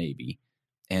 $400,000 maybe.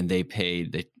 And they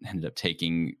ended up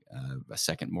taking a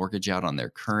second mortgage out on their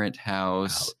current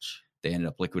house. Ouch. They ended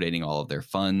up liquidating all of their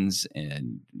funds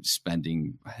and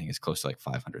spending, I think it's close to like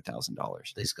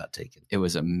 $500,000. They just got taken. It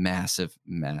was a massive,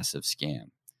 massive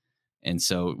scam. And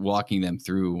so walking them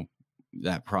through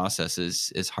that process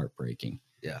is heartbreaking.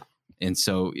 Yeah. And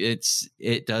so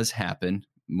it does happen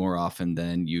more often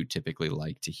than you typically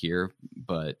like to hear,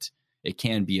 but it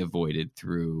can be avoided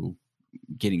through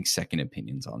getting second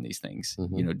opinions on these things.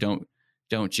 Mm-hmm. You know, don't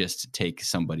just take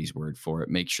somebody's word for it.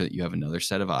 Make sure that you have another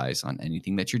set of eyes on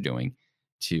anything that you're doing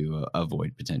to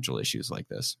avoid potential issues like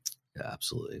this. Yeah,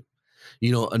 absolutely.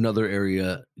 You know, another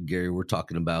area, Gary, we're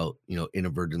talking about,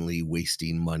 inadvertently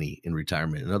wasting money in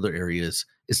retirement. Another area is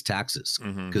taxes,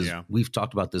 because we've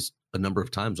talked about this a number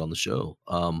of times on the show.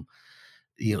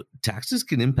 Taxes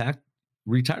can impact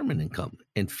retirement income,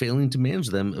 and failing to manage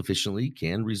them efficiently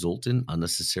can result in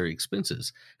unnecessary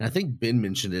expenses. And I think Ben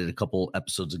mentioned it a couple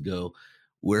episodes ago,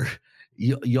 where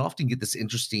you often get this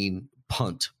interesting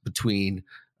punt between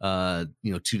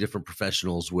two different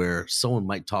professionals, where someone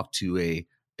might talk to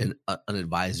an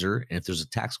advisor, and if there's a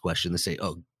tax question, they say,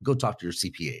 "Oh, go talk to your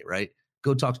CPA," right?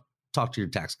 Go talk to your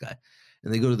tax guy.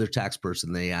 And they go to their tax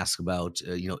person, they ask about,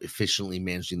 efficiently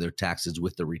managing their taxes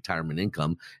with their retirement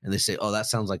income. And they say, "Oh, that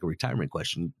sounds like a retirement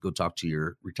question. Go talk to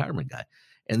your retirement guy."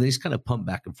 And they just kind of pump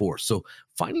back and forth. So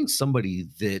finding somebody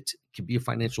that can be a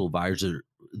financial advisor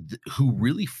who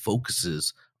really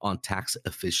focuses on tax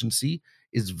efficiency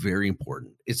is very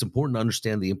important. It's important to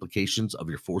understand the implications of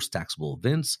your forced taxable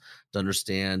events, to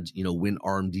understand, when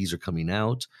RMDs are coming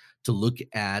out, to look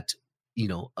at,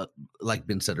 like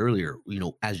Ben said earlier,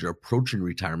 as you're approaching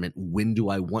retirement, when do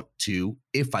I want to,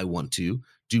 if I want to,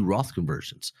 do Roth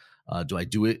conversions? Do I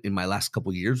do it in my last couple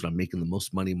of years when I'm making the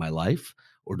most money in my life?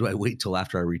 Or do I wait till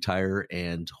after I retire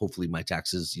and hopefully my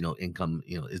taxes, income,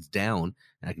 is down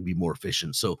and I can be more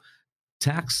efficient? So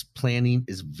tax planning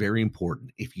is very important.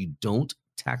 If you don't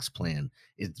tax plan,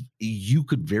 you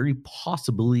could very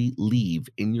possibly leave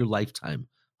in your lifetime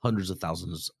hundreds of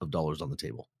thousands of dollars on the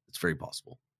table. It's very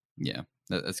possible. Yeah,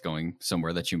 that's going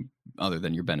somewhere that other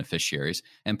than your beneficiaries.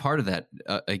 And part of that,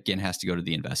 again, has to go to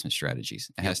the investment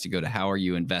strategies. It has to go to how are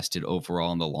you invested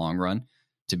overall in the long run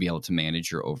to be able to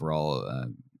manage your overall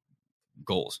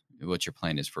goals, what your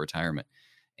plan is for retirement.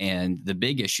 And the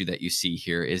big issue that you see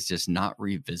here is just not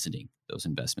revisiting those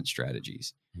investment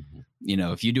strategies.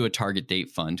 Mm-hmm. If you do a target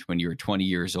date fund when you're 20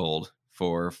 years old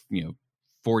for,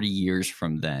 40 years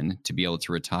from then to be able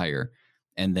to retire,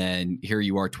 and then here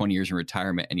you are 20 years in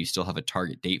retirement and you still have a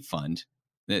target date fund,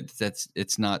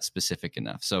 it's not specific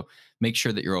enough. So make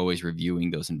sure that you're always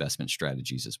reviewing those investment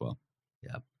strategies as well.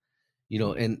 Yeah.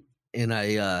 And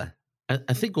I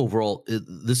think overall,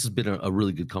 this has been a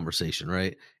really good conversation,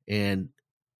 right? And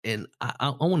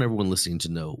I want everyone listening to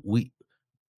know, we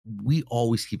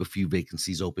always keep a few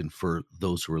vacancies open for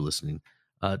those who are listening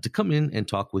to come in and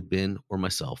talk with Ben or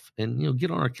myself, and get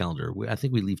on our calendar. I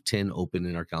think we leave 10 open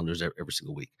in our calendars every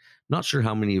single week. Not sure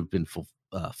how many have been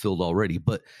filled already,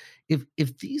 but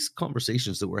if these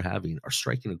conversations that we're having are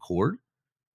striking a chord,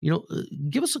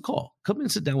 give us a call. Come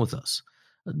and sit down with us.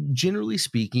 Generally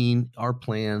speaking, our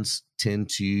plans tend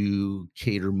to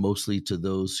cater mostly to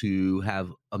those who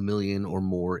have $1 million or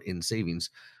more in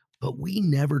savings, but we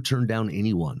never turn down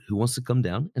anyone who wants to come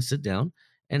down and sit down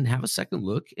and have a second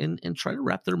look and try to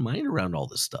wrap their mind around all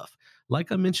this stuff.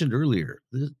 Like I mentioned earlier,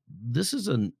 this is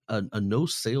a no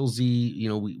salesy,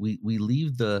 we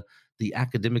leave the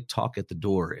academic talk at the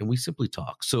door and we simply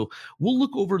talk. So we'll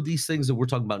look over these things that we're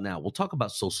talking about now. We'll talk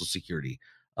about Social Security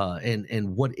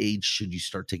and what age should you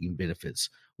start taking benefits.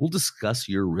 We'll discuss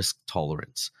your risk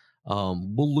tolerance.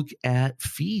 We'll look at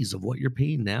fees of what you're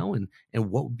paying now and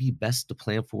what would be best to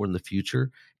plan for in the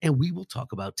future. And we will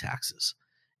talk about taxes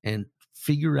and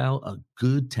figure out a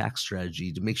good tax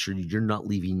strategy to make sure you're not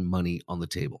leaving money on the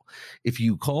table. If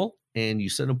you call and you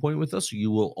set an appointment with us,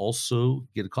 you will also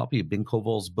get a copy of Ben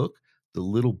Koval's book, The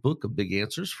Little Book of Big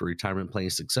Answers for Retirement Planning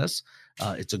Success.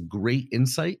 It's a great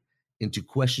insight into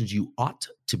questions you ought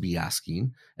to be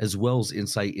asking, as well as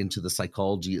insight into the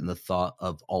psychology and the thought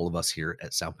of all of us here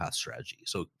at SoundPath Strategy.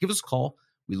 So give us a call.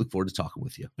 We look forward to talking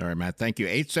with you. All right, Matt. Thank you.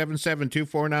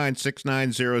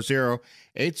 877-249-6900.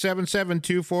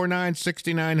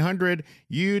 877-249-6900.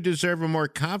 You deserve a more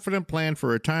confident plan for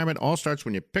retirement. All starts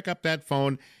when you pick up that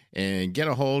phone and get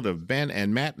a hold of Ben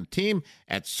and Matt and team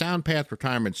at SoundPath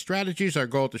Retirement Strategies. Our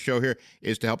goal at the show here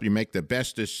is to help you make the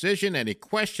best decision. Any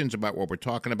questions about what we're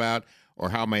talking about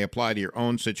or how it may apply to your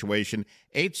own situation,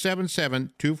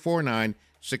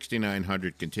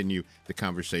 877-249-6900. Continue the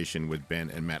conversation with Ben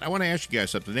and Matt. I want to ask you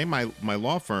guys something. The name of my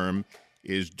law firm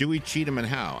is Dewey, Cheatham, and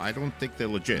Howe. I don't think they're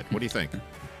legit. What do you think?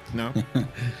 No?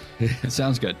 It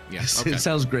sounds good. Yeah. Okay. It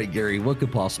sounds great, Gary. What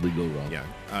could possibly go wrong? Yeah.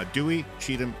 Dewey,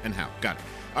 Cheatham, and Howe. Got it.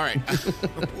 All right.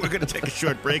 We're going to take a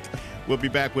short break. We'll be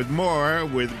back with more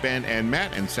with Ben and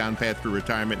Matt and SoundPath Through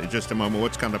Retirement in just a moment.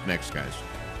 What's coming up next, guys?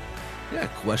 Yeah,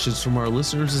 questions from our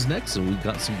listeners is next, and we've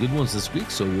got some good ones this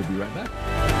week, so we'll be right back.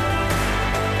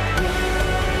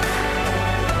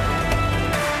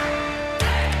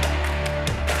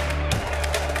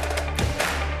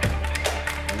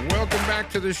 Welcome back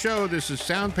to the show. This is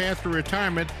SoundPath Through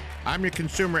Retirement. I'm your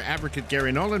consumer advocate,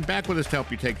 Gary Nolan. Back with us to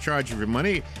help you take charge of your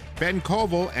money, Ben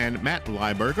Koval and Matt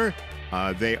Lieberger.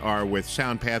 They are with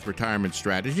SoundPath Retirement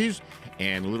Strategies.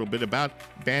 And a little bit about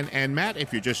Ben and Matt.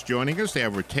 If you're just joining us, they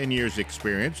have over 10 years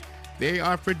experience. They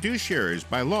are fiduciaries.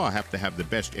 By law, have to have the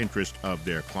best interest of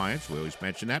their clients. We always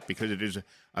mention that because it is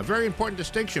a very important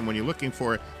distinction when you're looking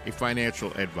for a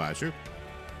financial advisor.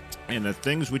 And the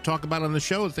things we talk about on the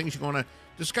show, the things you're going to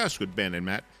discuss with Ben and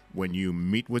Matt when you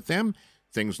meet with them,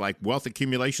 things like wealth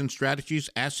accumulation strategies,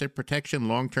 asset protection,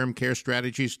 long-term care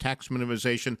strategies, tax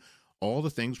minimization, all the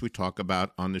things we talk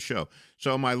about on the show.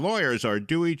 So my lawyers are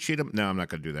Dewey, Cheatham. No, I'm not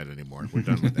going to do that anymore. We're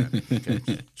done with that.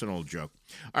 Okay. It's an old joke.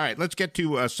 All right, let's get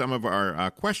to some of our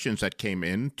questions that came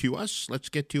in to us. Let's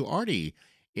get to Artie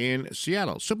in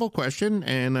Seattle. Simple question,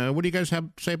 and what do you guys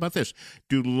have to say about this?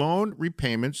 Do loan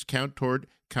repayments count toward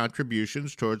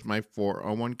contributions towards my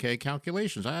 401k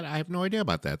calculations? I have no idea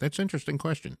about that. That's an interesting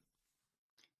question.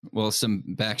 Well, some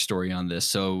backstory on this.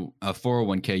 So a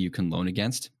 401k you can loan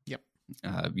against. Yep.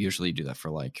 Usually you do that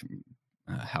for like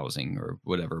housing or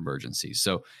whatever emergencies.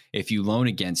 So if you loan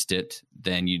against it,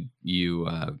 then you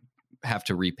have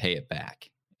to repay it back.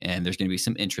 And there's going to be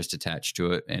some interest attached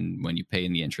to it. And when you pay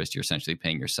in the interest, you're essentially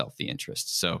paying yourself the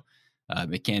interest. So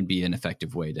it can be an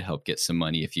effective way to help get some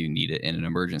money if you need it in an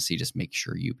emergency. Just make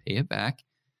sure you pay it back.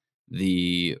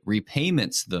 The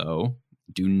repayments, though,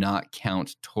 do not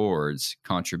count towards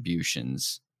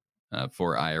contributions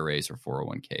for IRAs or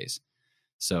 401ks.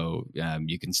 So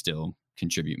you can still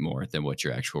contribute more than what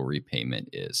your actual repayment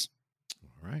is.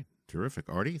 All right. Terrific.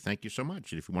 Artie, thank you so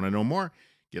much. If you want to know more,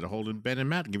 get a hold of Ben and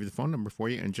Matt. I'll give you the phone number for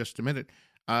you in just a minute.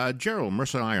 Gerald,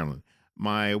 Mercer, Ireland.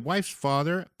 My wife's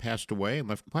father passed away and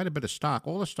left quite a bit of stock.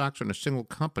 All the stocks are in a single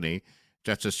company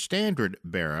that's a standard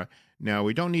bearer. Now,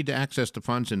 we don't need to access the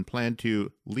funds and plan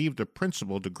to leave the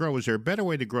principal to grow. Is there a better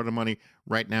way to grow the money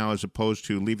right now as opposed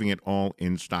to leaving it all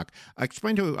in stock?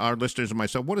 Explain to our listeners and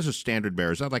myself, what is a standard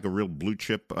bearer? Is that like a real blue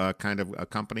chip kind of a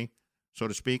company, so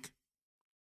to speak?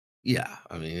 Yeah,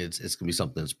 I mean, it's going to be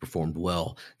something that's performed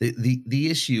well. The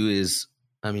issue is,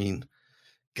 I mean,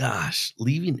 gosh,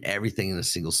 leaving everything in a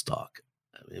single stock.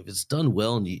 I mean, if it's done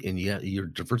well and you're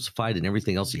diversified in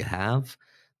everything else you have,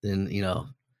 then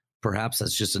perhaps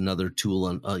that's just another tool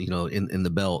on in the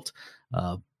belt.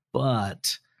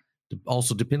 But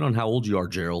also depending on how old you are,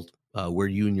 Gerald, where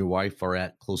you and your wife are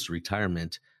at close to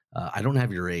retirement. I don't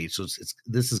have your age, so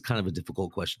this is kind of a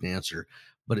difficult question to answer.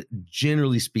 But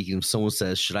generally speaking, if someone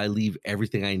says, should I leave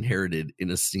everything I inherited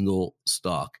in a single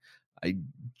stock? I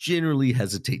generally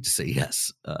hesitate to say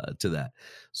yes to that.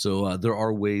 So there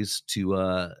are ways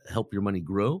to help your money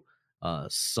grow.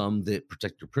 some that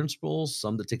protect your principles,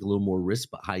 some that take a little more risk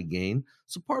but high gain.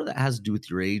 So part of that has to do with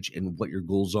your age and what your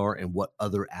goals are and what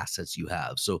other assets you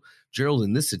have. So Gerald,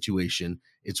 in this situation,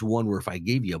 it's one where if I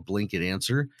gave you a blanket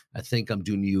answer, I think I'm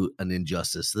doing you an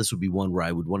injustice. This would be one where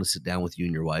I would want to sit down with you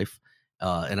and your wife,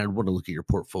 and I'd want to look at your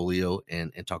portfolio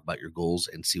and talk about your goals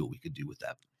and see what we could do with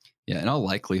that. Yeah, in all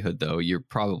likelihood, though, you're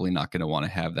probably not going to want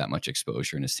to have that much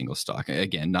exposure in a single stock.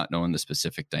 Again, not knowing the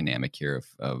specific dynamic here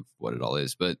of what it all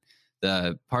is. But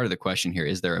the part of the question here,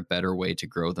 is there a better way to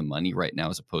grow the money right now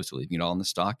as opposed to leaving it all in the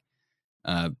stock?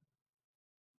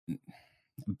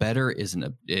 Better is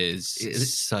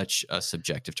such a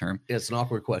subjective term. It's an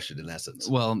awkward question in essence.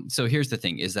 Well, so here's the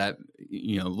thing is that,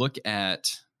 look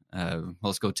at,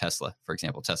 let's go Tesla, for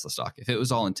example, Tesla stock. If it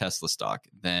was all in Tesla stock,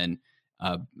 then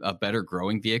a better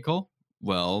growing vehicle,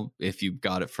 well, if you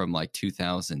got it from like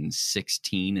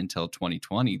 2016 until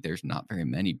 2020, there's not very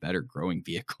many better growing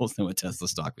vehicles than what Tesla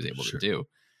stock was able to do.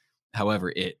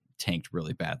 However, it tanked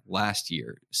really bad last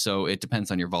year. So it depends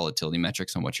on your volatility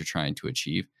metrics on what you're trying to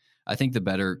achieve. I think the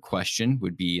better question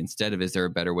would be, instead of is there a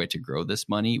better way to grow this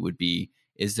money, would be,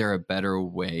 is there a better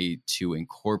way to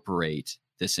incorporate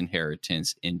this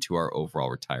inheritance into our overall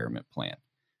retirement plan?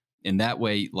 In that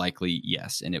way, likely,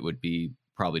 yes. And it would be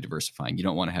probably diversifying. You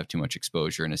don't want to have too much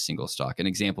exposure in a single stock. An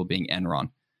example being Enron.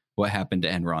 What happened to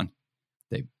Enron?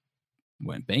 They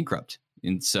went bankrupt.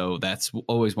 And so that's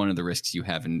always one of the risks you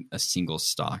have in a single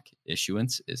stock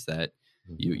issuance, is that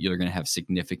you're going to have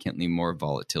significantly more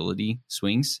volatility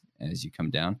swings as you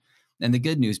come down. And the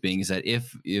good news being is that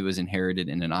if it was inherited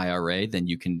in an IRA, then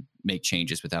you can make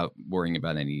changes without worrying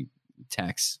about any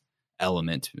tax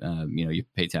element. You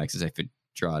pay taxes if you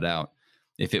draw it out.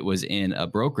 If it was in a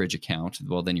brokerage account,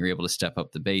 well, then you're able to step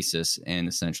up the basis and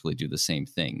essentially do the same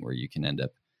thing, where you can end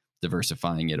up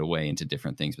diversifying it away into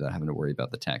different things without having to worry about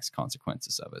the tax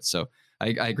consequences of it. So I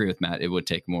agree with Matt. It would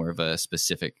take more of a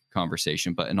specific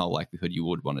conversation, but in all likelihood, you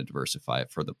would want to diversify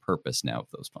it for the purpose now of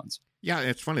those funds. Yeah,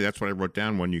 it's funny. That's what I wrote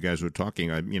down when you guys were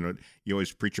talking. You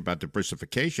always preach about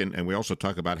diversification, and we also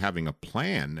talk about having a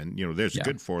plan. And, there's a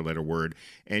good four-letter word.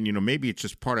 And, maybe it's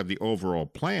just part of the overall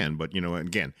plan. But,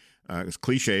 again, as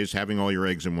cliches, having all your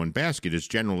eggs in one basket is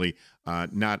generally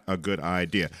not a good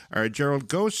idea. All right, Gerald,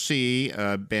 go see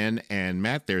Ben and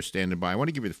Matt there standing by. I want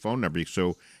to give you the phone number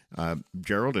so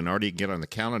Gerald and Artie get on the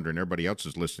calendar, and everybody else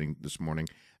is listening this morning.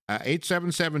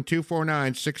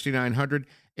 877-249-6900,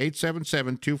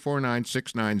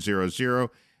 877-249-6900.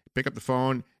 Pick up the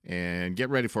phone and get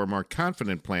ready for a more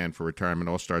confident plan for retirement.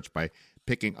 All starts by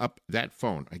picking up that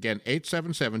phone. Again,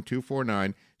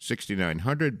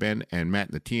 877-249-6900. Ben and Matt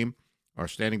and the team are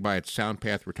standing by at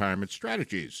SoundPath Retirement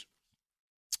Strategies.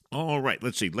 All right,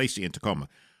 let's see. Lacey in Tacoma.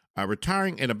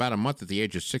 Retiring in about a month at the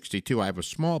age of 62. I have a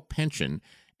small pension.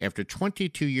 After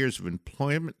 22 years of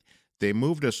employment, they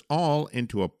moved us all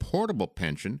into a portable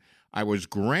pension. I was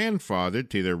grandfathered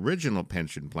to the original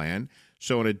pension plan.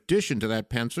 So in addition to that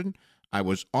pension, I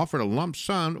was offered a lump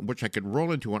sum, which I could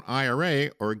roll into an IRA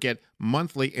or get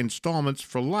monthly installments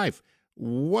for life.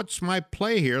 What's my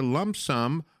play here, lump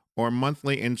sum or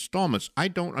monthly installments? I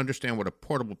don't understand what a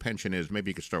portable pension is.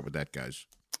 Maybe you could start with that, guys.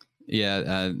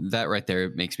 Yeah, that right there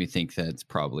makes me think that it's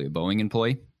probably a Boeing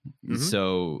employee. Mm-hmm.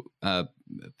 So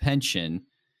pension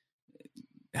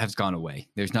has gone away.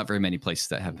 There's not very many places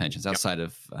that have pensions outside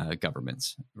of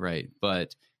governments, right?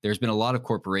 But there's been a lot of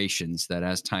corporations that,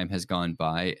 as time has gone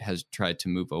by, has tried to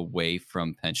move away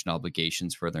from pension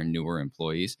obligations for their newer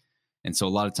employees. And so a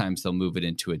lot of times they'll move it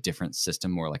into a different system,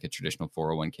 more like a traditional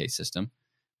 401k system.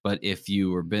 But if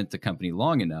you were been at the company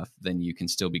long enough, then you can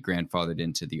still be grandfathered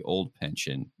into the old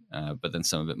pension, but then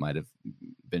some of it might have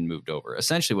been moved over.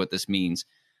 Essentially what this means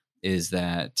is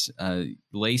that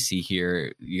Lacey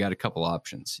here, you got a couple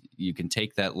options. You can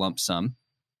take that lump sum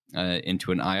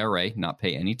into an IRA, not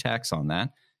pay any tax on that.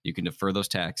 You can defer those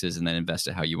taxes and then invest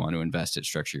it how you want to invest it,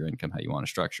 structure your income how you want to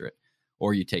structure it.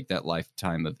 Or you take that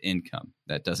lifetime of income.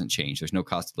 That doesn't change. There's no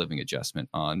cost of living adjustment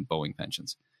on Boeing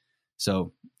pensions.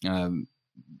 So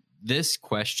this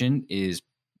question is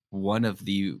one of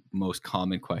the most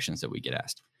common questions that we get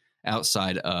asked.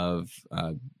 Outside of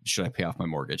should I pay off my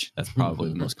mortgage? That's probably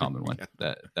the most common one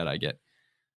that I get.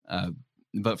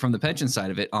 But from the pension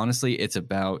side of it, honestly, it's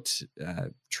about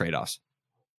trade-offs.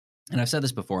 And I've said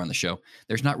this before on the show.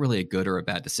 There's not really a good or a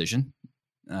bad decision.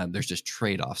 There's just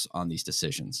trade-offs on these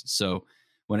decisions. So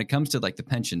when it comes to like the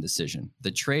pension decision,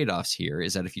 the trade-offs here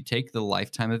is that if you take the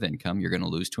lifetime of income, you're going to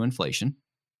lose to inflation.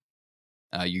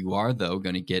 You are, though,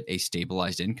 going to get a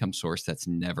stabilized income source that's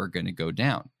never going to go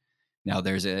down. Now,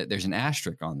 there's an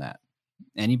asterisk on that.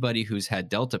 Anybody who's had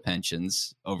Delta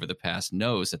pensions over the past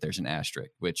knows that there's an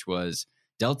asterisk, which was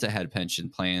Delta had a pension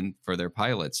plan for their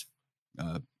pilots,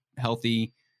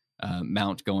 healthy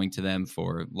amount going to them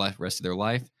for the rest of their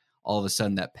life. All of a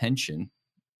sudden, that pension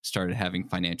started having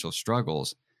financial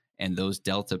struggles, and those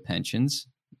Delta pensions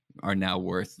are now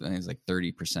worth, I think it's like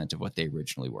 30% of what they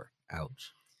originally were.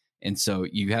 Ouch. And so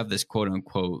you have this quote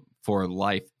unquote for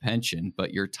life pension,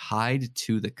 but you're tied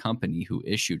to the company who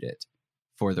issued it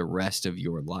for the rest of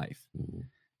your life. Mm-hmm.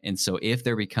 And so if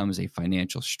there becomes a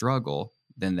financial struggle,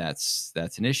 then that's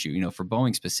an issue. You know, for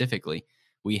Boeing specifically,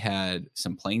 we had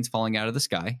some planes falling out of the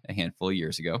sky a handful of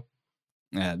years ago.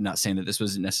 Not saying that this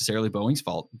was necessarily Boeing's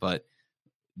fault, but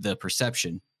the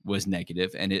perception was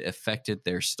negative and it affected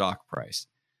their stock price.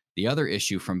 The other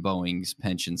issue from Boeing's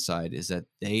pension side is that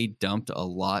they dumped a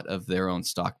lot of their own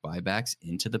stock buybacks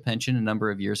into the pension a number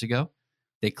of years ago.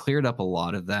 They cleared up a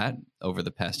lot of that over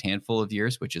the past handful of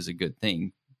years, which is a good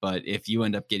thing. But if you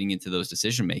end up getting into those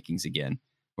decision makings again,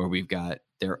 where we've got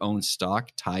their own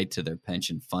stock tied to their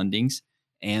pension fundings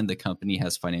and the company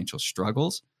has financial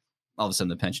struggles, all of a sudden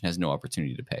the pension has no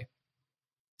opportunity to pay.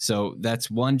 So that's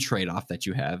one trade-off that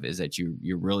you have, is that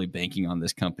you're really banking on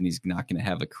this company's not going to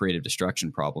have a creative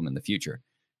destruction problem in the future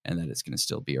and that it's going to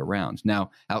still be around.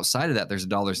 Now, outside of that, there's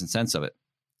dollars and cents of it.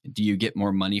 Do you get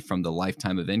more money from the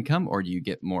lifetime of income, or do you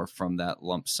get more from that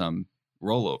lump sum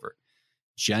rollover?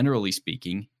 Generally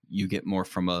speaking, you get more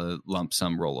from a lump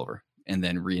sum rollover and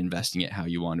then reinvesting it how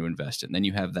you want to invest it. And then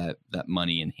you have that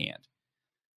money in hand.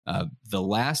 The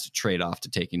last trade-off to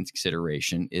take into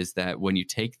consideration is that when you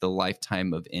take the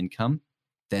lifetime of income,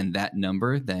 then that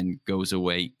number then goes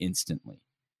away instantly.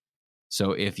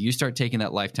 So if you start taking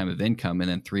that lifetime of income and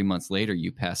then 3 months later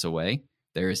you pass away,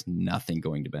 there is nothing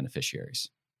going to beneficiaries.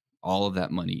 All of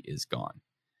that money is gone.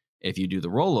 If you do the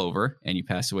rollover and you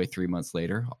pass away 3 months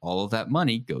later, all of that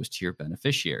money goes to your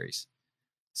beneficiaries.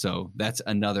 So that's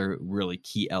another really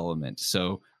key element.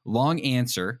 So long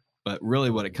answer, but really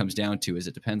what it comes down to is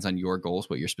it depends on your goals,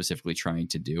 what you're specifically trying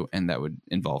to do, and that would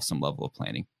involve some level of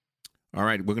planning. All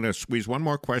right, we're going to squeeze one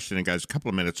more question in, guys, a couple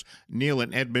of minutes. Neil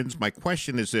and Edmonds, my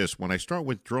question is this. When I start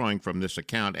withdrawing from this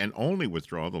account and only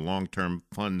withdraw the long-term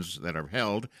funds that are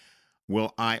held,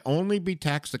 will I only be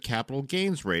taxed the capital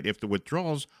gains rate? If the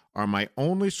withdrawals are my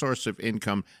only source of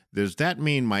income, does that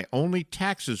mean my only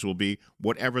taxes will be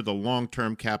whatever the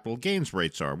long-term capital gains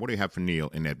rates are? What do you have for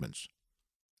Neil and Edmonds?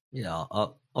 Yeah,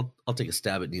 I'll take a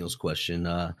stab at Neil's question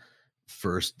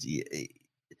first.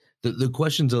 The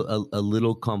question's a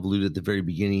little convoluted at the very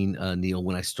beginning, Neil.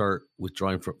 When I start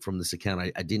withdrawing from this account,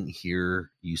 I didn't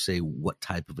hear you say what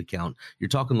type of account. You're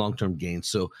talking long-term gains,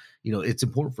 so it's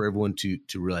important for everyone to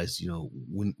realize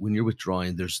when you're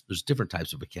withdrawing, there's different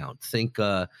types of account. Think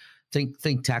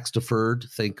tax deferred.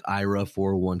 Think IRA,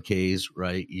 401ks,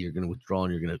 right? You're going to withdraw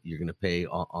and you're going to pay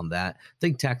on that.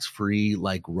 Think tax free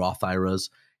like Roth IRAs.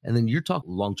 And then you're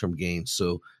talking long-term gains.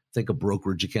 So think a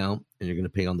brokerage account and you're going to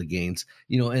pay on the gains,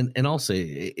 and I'll say,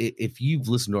 if you've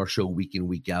listened to our show week in,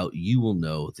 week out, you will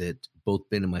know that both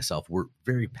Ben and myself, we're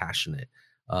very passionate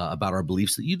about our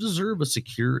beliefs that you deserve a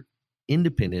secure,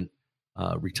 independent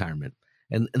retirement.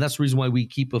 And that's the reason why we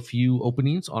keep a few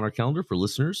openings on our calendar for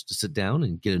listeners to sit down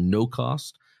and get a no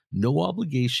cost, no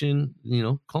obligation,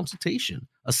 consultation,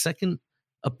 a second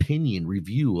opinion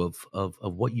review of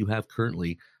what you have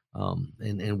currently,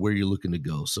 and where you're looking to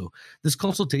go. So this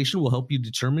consultation will help you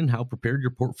determine how prepared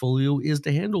your portfolio is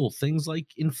to handle things like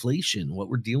inflation, what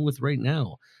we're dealing with right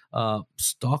now,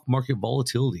 stock market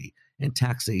volatility, and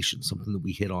taxation, something that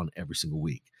we hit on every single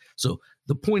week. So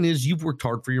the point is, you've worked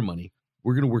hard for your money.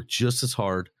 We're going to work just as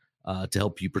hard to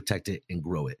help you protect it and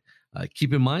grow it.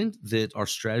 Keep in mind that our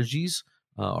strategies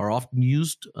are often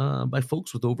used by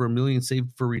folks with over $1 million saved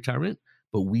for retirement,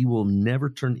 but we will never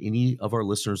turn any of our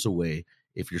listeners away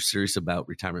if you're serious about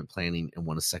retirement planning and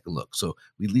want a second look. So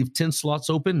we leave 10 slots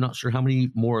open. Not sure how many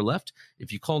more are left.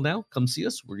 If you call now, come see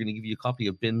us. We're going to give you a copy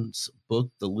of Ben's book,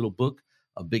 The Little Book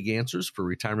of Big Answers for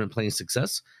Retirement Planning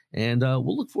Success. And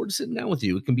we'll look forward to sitting down with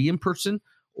you. It can be in person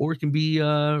or it can be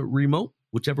remote,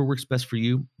 whichever works best for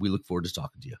you. We look forward to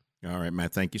talking to you. All right,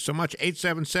 Matt, thank you so much.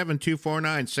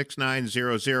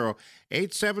 877-249-6900,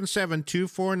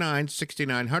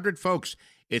 877-249-6900. Folks,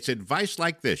 it's advice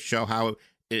like this. Show how it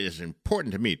is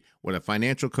important to meet with a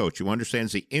financial coach who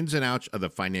understands the ins and outs of the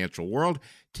financial world.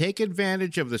 Take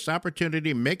advantage of this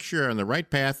opportunity. Make sure you're on the right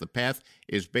path. The path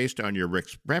is based on your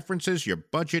risk preferences, your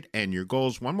budget, and your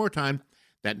goals. One more time,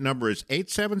 that number is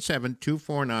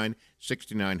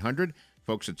 877-249-6900.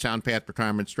 Folks at SoundPath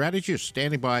Retirement Strategy are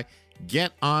standing by.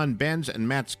 Get on Ben's and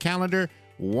Matt's calendar.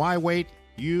 Why wait?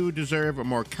 You deserve a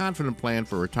more confident plan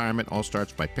for retirement. All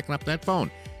starts by picking up that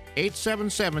phone.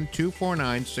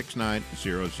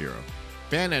 877-249-6900.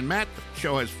 Ben and Matt, the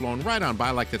show has flown right on by.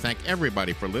 I'd like to thank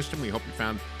everybody for listening. We hope you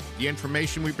found the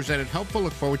information we presented helpful.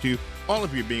 Look forward to all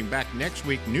of you being back next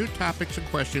week. New topics and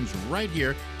questions right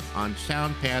here on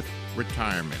SoundPath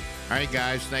Retirement. All right,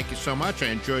 guys, thank you so much. I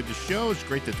enjoyed the show. It's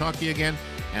great to talk to you again,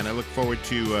 and I look forward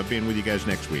to being with you guys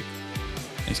next week.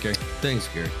 Thanks, Gary. Thanks,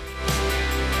 Gary.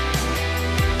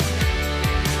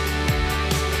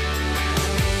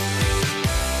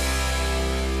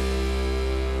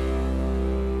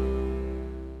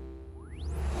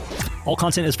 All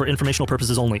content is for informational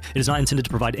purposes only. It is not intended to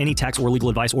provide any tax or legal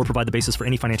advice or provide the basis for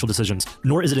any financial decisions,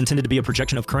 nor is it intended to be a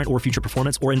projection of current or future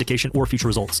performance or indication or future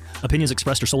results. Opinions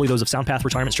expressed are solely those of SoundPath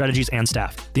Retirement Strategies and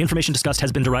staff. The information discussed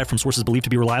has been derived from sources believed to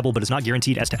be reliable but is not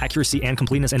guaranteed as to accuracy and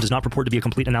completeness and does not purport to be a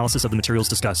complete analysis of the materials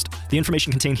discussed. The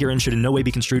information contained herein should in no way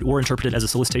be construed or interpreted as a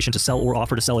solicitation to sell or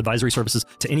offer to sell advisory services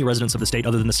to any residents of the state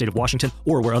other than the state of Washington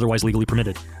or where otherwise legally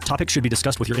permitted. Topics should be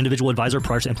discussed with your individual advisor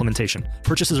prior to implementation.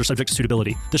 Purchases are subject to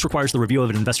suitability. This requires the review of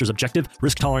an investor's objective,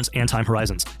 risk tolerance, and time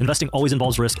horizons. Investing always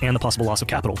involves risk and the possible loss of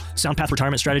capital. SoundPath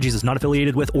Retirement Strategies is not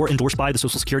affiliated with or endorsed by the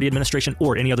Social Security Administration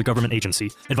or any other government agency.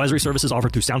 Advisory services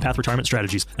offered through SoundPath Retirement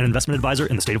Strategies, an investment advisor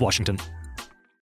in the state of Washington.